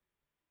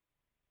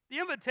 The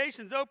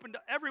invitation's open to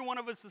every one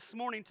of us this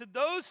morning. To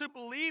those who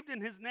believed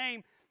in his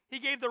name, he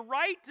gave the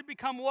right to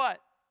become what?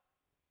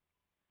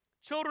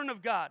 Children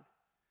of God.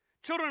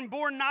 Children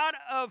born not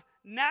of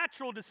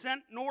natural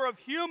descent, nor of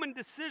human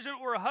decision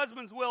or a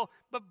husband's will,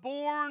 but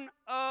born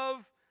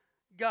of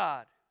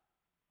God.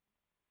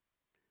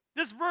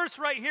 This verse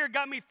right here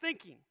got me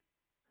thinking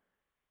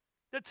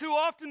that too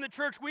often in the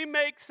church we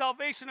make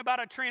salvation about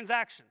a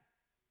transaction.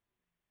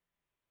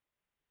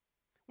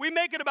 We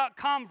make it about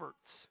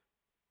converts.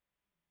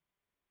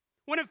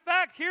 When in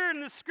fact, here in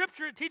the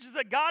scripture, it teaches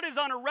that God is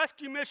on a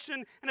rescue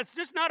mission, and it's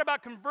just not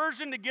about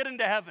conversion to get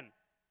into heaven.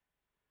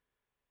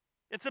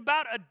 It's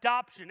about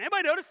adoption.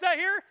 Anybody notice that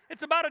here?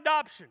 It's about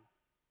adoption.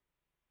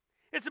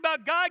 It's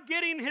about God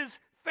getting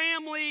his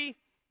family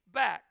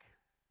back.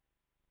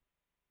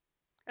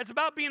 It's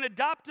about being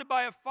adopted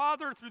by a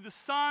father through the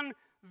Son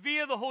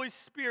via the Holy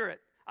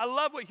Spirit. I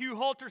love what Hugh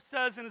Halter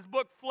says in his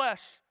book,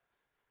 Flesh.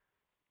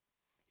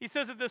 He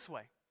says it this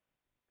way.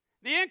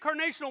 The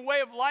incarnational way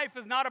of life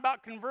is not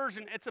about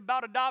conversion, it's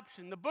about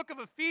adoption. The book of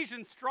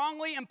Ephesians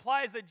strongly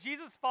implies that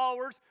Jesus'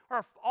 followers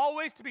are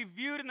always to be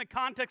viewed in the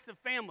context of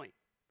family.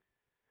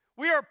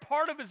 We are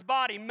part of his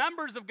body,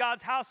 members of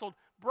God's household,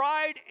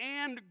 bride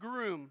and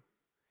groom.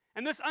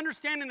 And this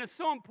understanding is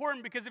so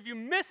important because if you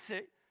miss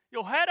it,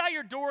 You'll head out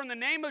your door in the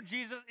name of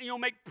Jesus, and you'll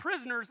make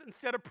prisoners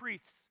instead of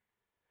priests,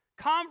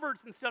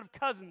 converts instead of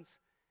cousins,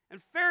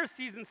 and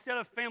Pharisees instead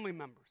of family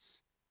members.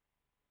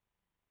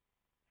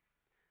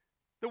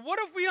 That what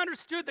if we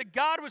understood that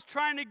God was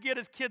trying to get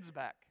his kids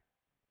back?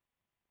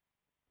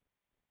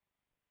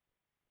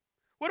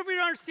 What if we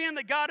understand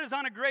that God is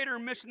on a greater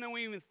mission than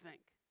we even think?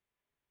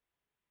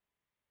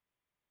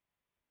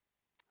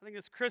 I think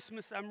this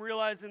Christmas, I'm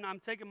realizing I'm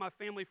taking my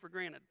family for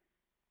granted.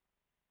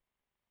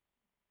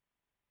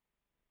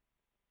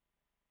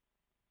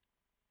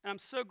 And I'm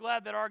so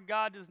glad that our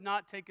God does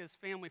not take his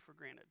family for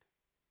granted.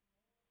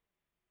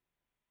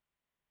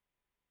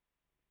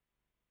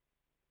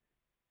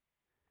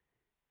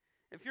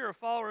 If you're a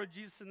follower of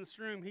Jesus in this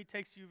room, he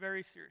takes you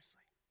very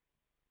seriously.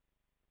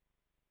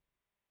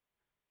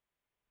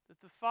 That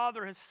the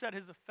Father has set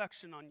his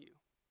affection on you.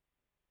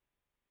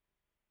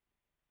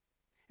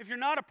 If you're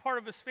not a part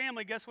of his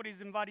family, guess what he's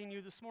inviting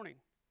you this morning?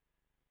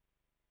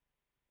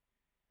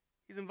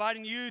 He's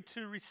inviting you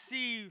to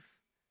receive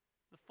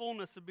the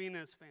fullness of being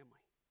in his family.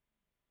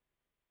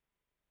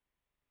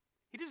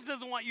 He just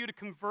doesn't want you to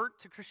convert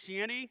to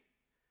Christianity.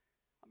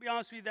 I'll be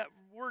honest with you, that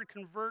word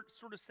convert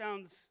sort of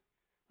sounds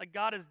like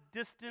God is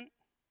distant.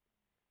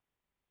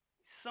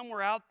 He's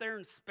somewhere out there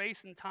in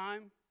space and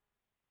time.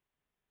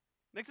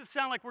 Makes it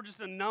sound like we're just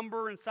a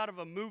number inside of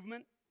a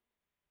movement.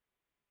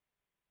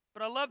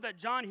 But I love that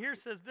John here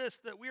says this,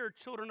 that we are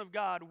children of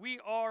God. We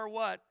are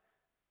what?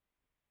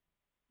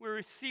 We're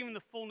receiving the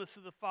fullness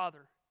of the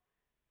Father.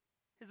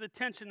 His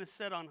attention is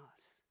set on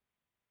us.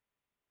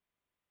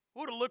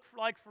 What would it look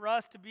like for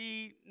us to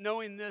be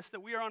knowing this,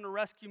 that we are on a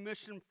rescue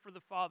mission for the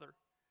Father?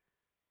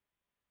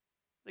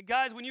 That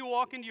guys, when you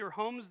walk into your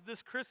homes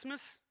this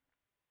Christmas,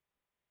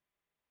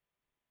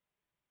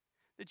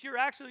 that you're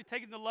actually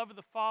taking the love of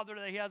the Father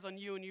that he has on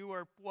you, and you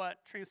are what?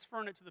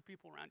 Transferring it to the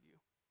people around you.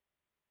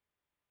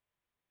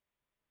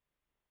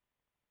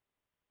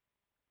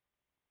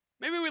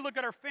 Maybe we look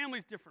at our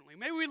families differently.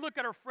 Maybe we look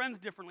at our friends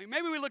differently.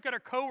 Maybe we look at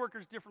our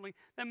coworkers differently.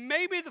 That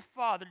maybe the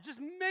Father, just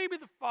maybe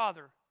the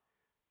Father,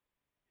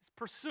 is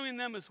pursuing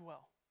them as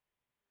well.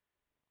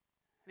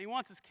 And he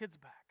wants his kids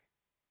back.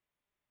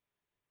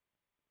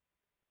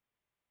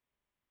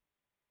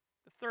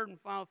 The third and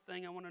final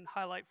thing I want to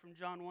highlight from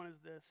John 1 is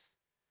this.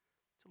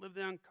 To live the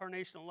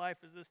incarnational life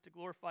is this, to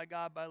glorify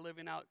God by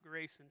living out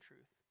grace and truth.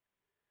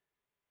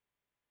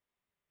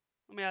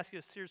 Let me ask you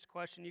a serious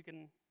question. You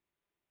can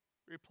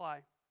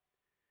reply.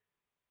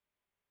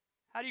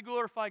 How do you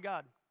glorify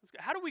God? Let's go.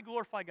 How do we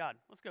glorify God?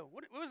 Let's go.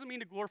 What does it mean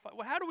to glorify?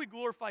 Well, how do we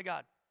glorify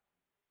God?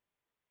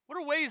 What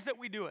are ways that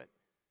we do it?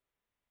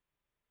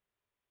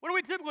 What do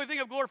we typically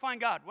think of glorifying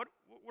God?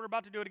 We're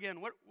about to do it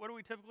again. What do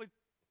we typically?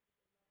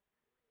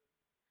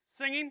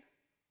 Singing?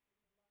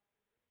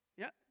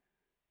 Yeah.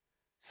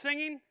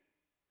 Singing.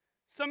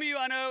 Some of you,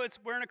 I know, it's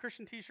wearing a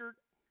Christian t-shirt.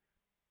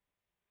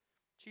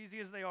 Cheesy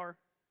as they are.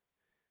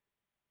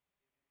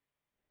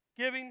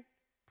 Giving,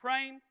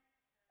 praying,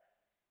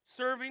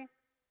 serving.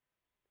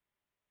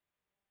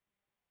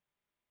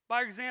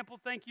 By example,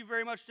 thank you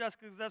very much,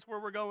 Jessica, because that's where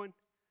we're going.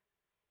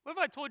 What if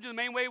I told you the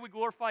main way we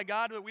glorify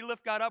God, that we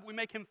lift God up, we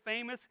make him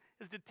famous,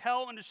 is to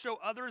tell and to show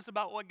others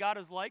about what God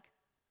is like?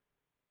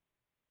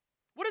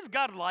 What is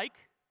God like?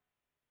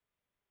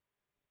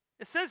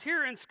 It says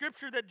here in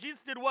Scripture that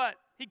Jesus did what?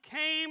 He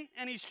came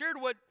and he shared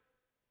what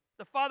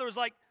the Father was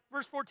like.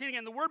 Verse 14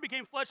 again, the Word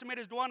became flesh and made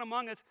his dwelling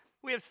among us.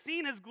 We have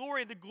seen his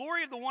glory, the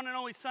glory of the one and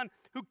only Son,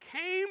 who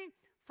came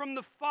from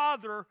the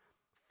Father,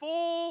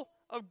 full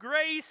of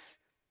grace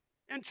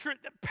and truth.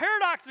 The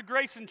paradox of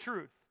grace and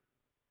truth.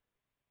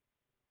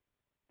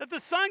 That the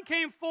Son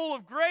came full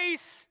of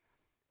grace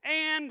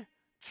and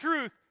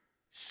truth,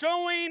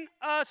 showing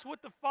us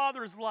what the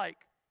Father is like.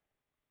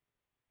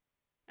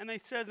 And he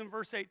says in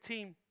verse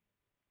 18,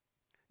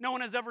 no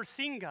one has ever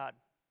seen God,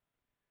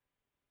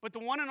 but the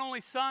one and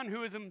only Son,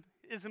 who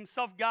is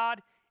himself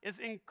God, is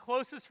in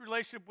closest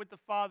relationship with the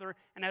Father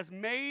and has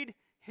made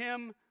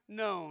him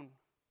known.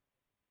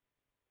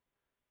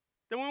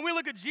 That when we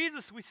look at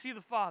Jesus, we see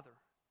the Father.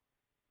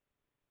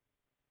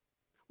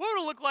 What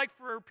would it look like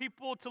for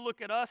people to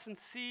look at us and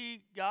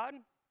see God?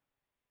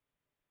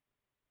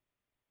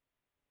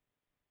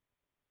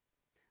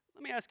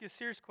 Let me ask you a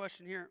serious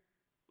question here.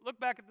 Look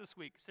back at this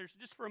week. Seriously,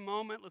 just for a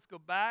moment, let's go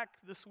back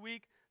this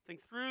week. Think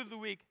through the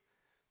week.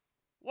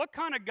 What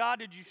kind of God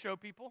did you show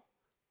people?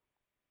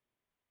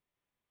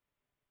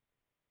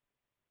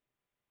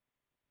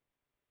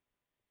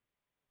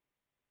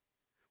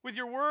 With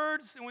your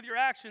words and with your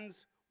actions,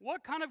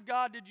 what kind of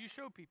God did you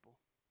show people?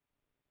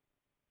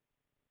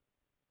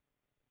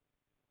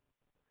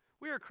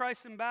 We are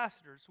Christ's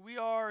ambassadors. We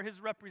are his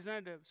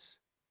representatives.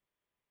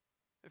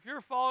 If you're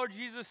a follower of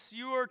Jesus,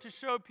 you are to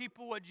show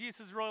people what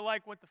Jesus is really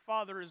like, what the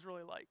Father is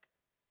really like.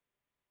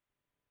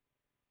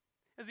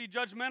 Is he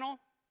judgmental?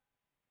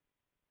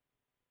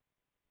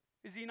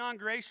 Is he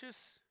non-gracious?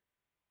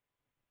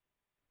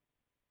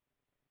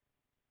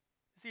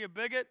 Is he a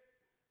bigot?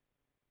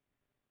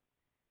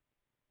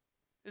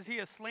 Is he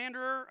a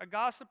slanderer, a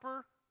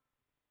gossiper?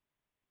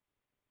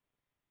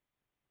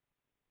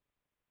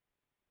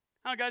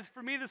 Now, guys,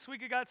 for me this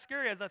week it got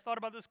scary as I thought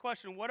about this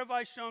question. What have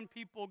I shown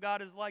people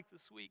God is like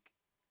this week?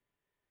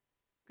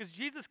 Because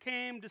Jesus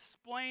came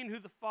displaying who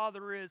the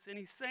Father is, and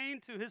he's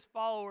saying to his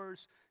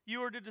followers,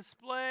 you are to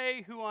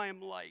display who I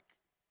am like.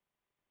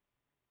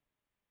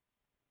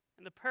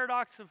 And the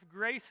paradox of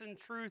grace and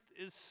truth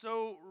is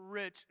so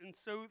rich and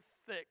so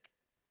thick.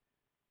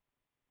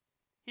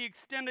 He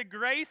extended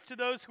grace to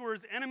those who were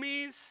his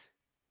enemies,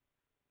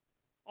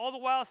 all the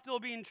while still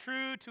being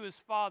true to his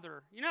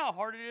Father. You know how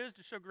hard it is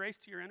to show grace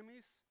to your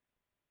enemies?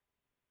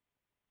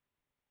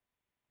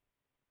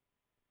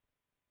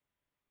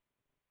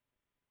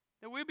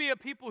 That we be a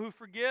people who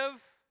forgive,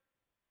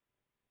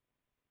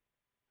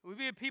 we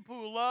be a people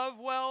who love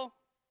well,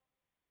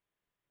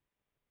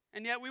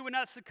 and yet we would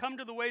not succumb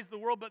to the ways of the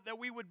world, but that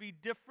we would be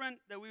different,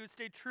 that we would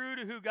stay true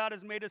to who God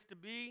has made us to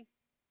be.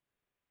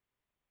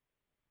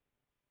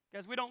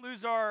 Guys, we don't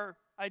lose our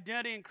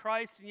identity in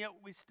Christ, and yet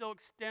we still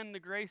extend the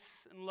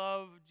grace and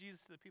love of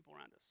Jesus to the people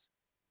around us.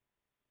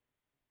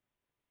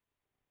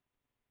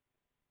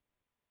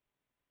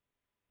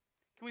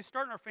 Can we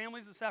start in our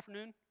families this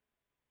afternoon?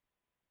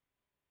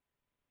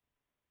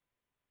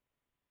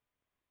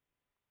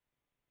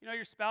 You know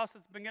your spouse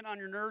that's been getting on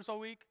your nerves all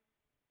week?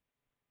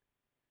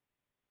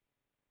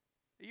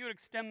 That you would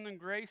extend them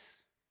grace.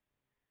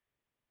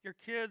 Your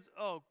kids,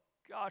 oh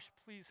gosh,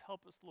 please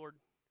help us, Lord.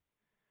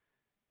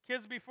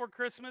 Kids before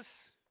Christmas.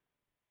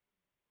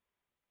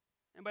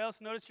 Anybody else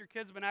notice your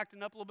kids have been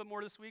acting up a little bit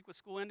more this week with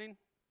school ending?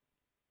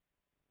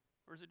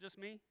 Or is it just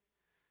me?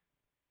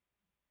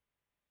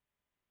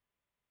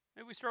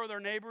 Maybe we start with our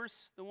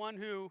neighbors, the one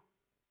who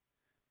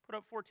put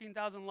up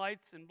 14,000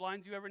 lights and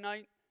blinds you every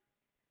night.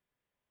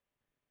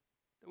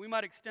 That we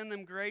might extend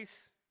them grace.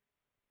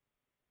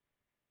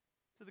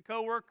 To the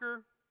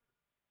coworker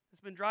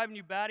that's been driving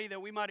you batty,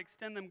 that we might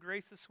extend them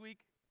grace this week.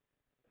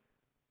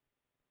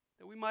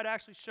 That we might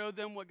actually show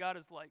them what God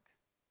is like.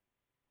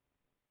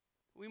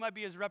 We might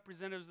be his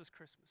representatives this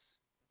Christmas.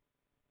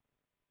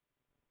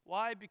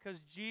 Why? Because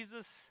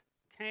Jesus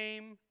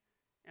came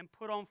and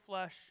put on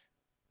flesh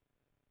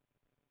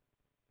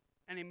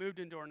and he moved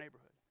into our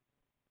neighborhood.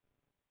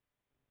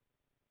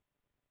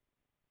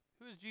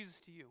 Who is Jesus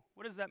to you?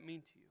 What does that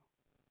mean to you?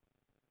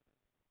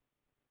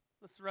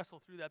 Let's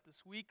wrestle through that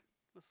this week.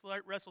 Let's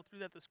wrestle through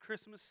that this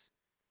Christmas.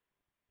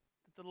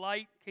 That the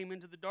light came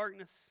into the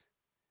darkness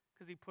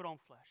because he put on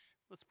flesh.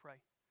 Let's pray.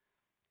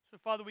 So,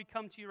 Father, we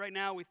come to you right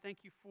now. We thank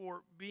you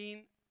for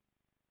being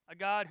a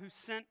God who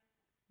sent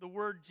the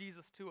word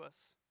Jesus to us.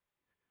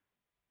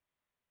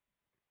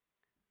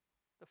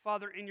 The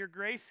Father, in your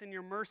grace and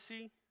your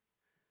mercy,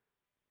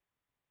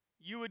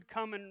 you would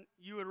come and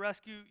you would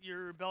rescue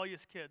your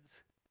rebellious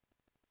kids.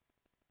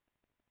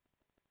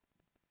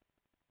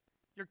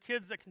 Your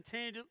kids that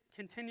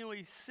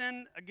continually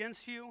sin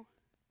against you,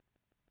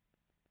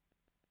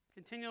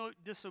 continually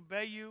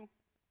disobey you,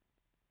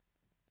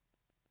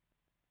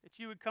 that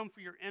you would come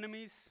for your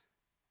enemies,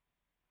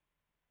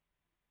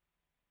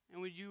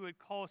 and you would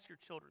call us your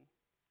children.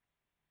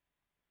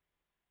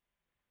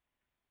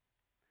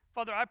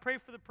 Father, I pray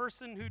for the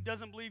person who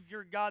doesn't believe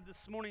you're God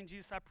this morning,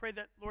 Jesus. I pray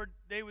that, Lord,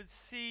 they would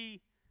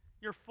see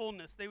your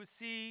fullness. They would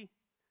see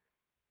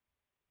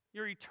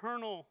your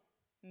eternalness,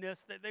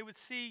 that they would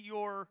see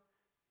your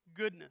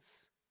goodness.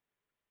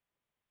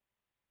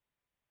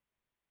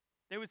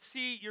 They would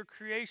see your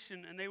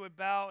creation and they would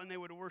bow and they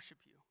would worship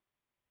you.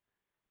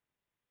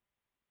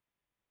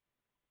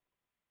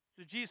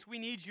 So Jesus, we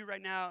need you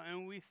right now,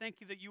 and we thank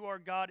you that you are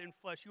God in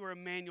flesh. You are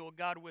Emmanuel,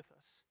 God with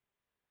us.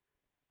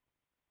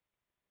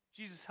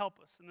 Jesus, help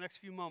us in the next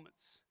few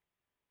moments.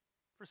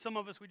 For some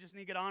of us, we just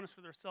need to get honest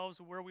with ourselves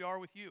of where we are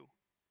with you.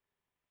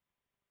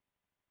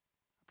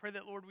 I pray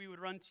that, Lord, we would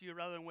run to you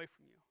rather than away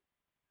from you,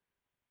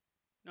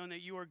 knowing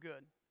that you are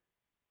good.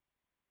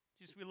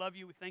 Jesus, we love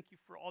you. We thank you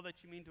for all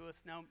that you mean to us.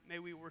 Now may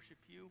we worship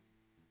you,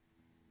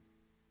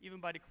 even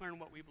by declaring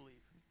what we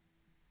believe.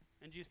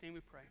 In Jesus' name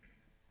we pray.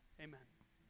 Amen.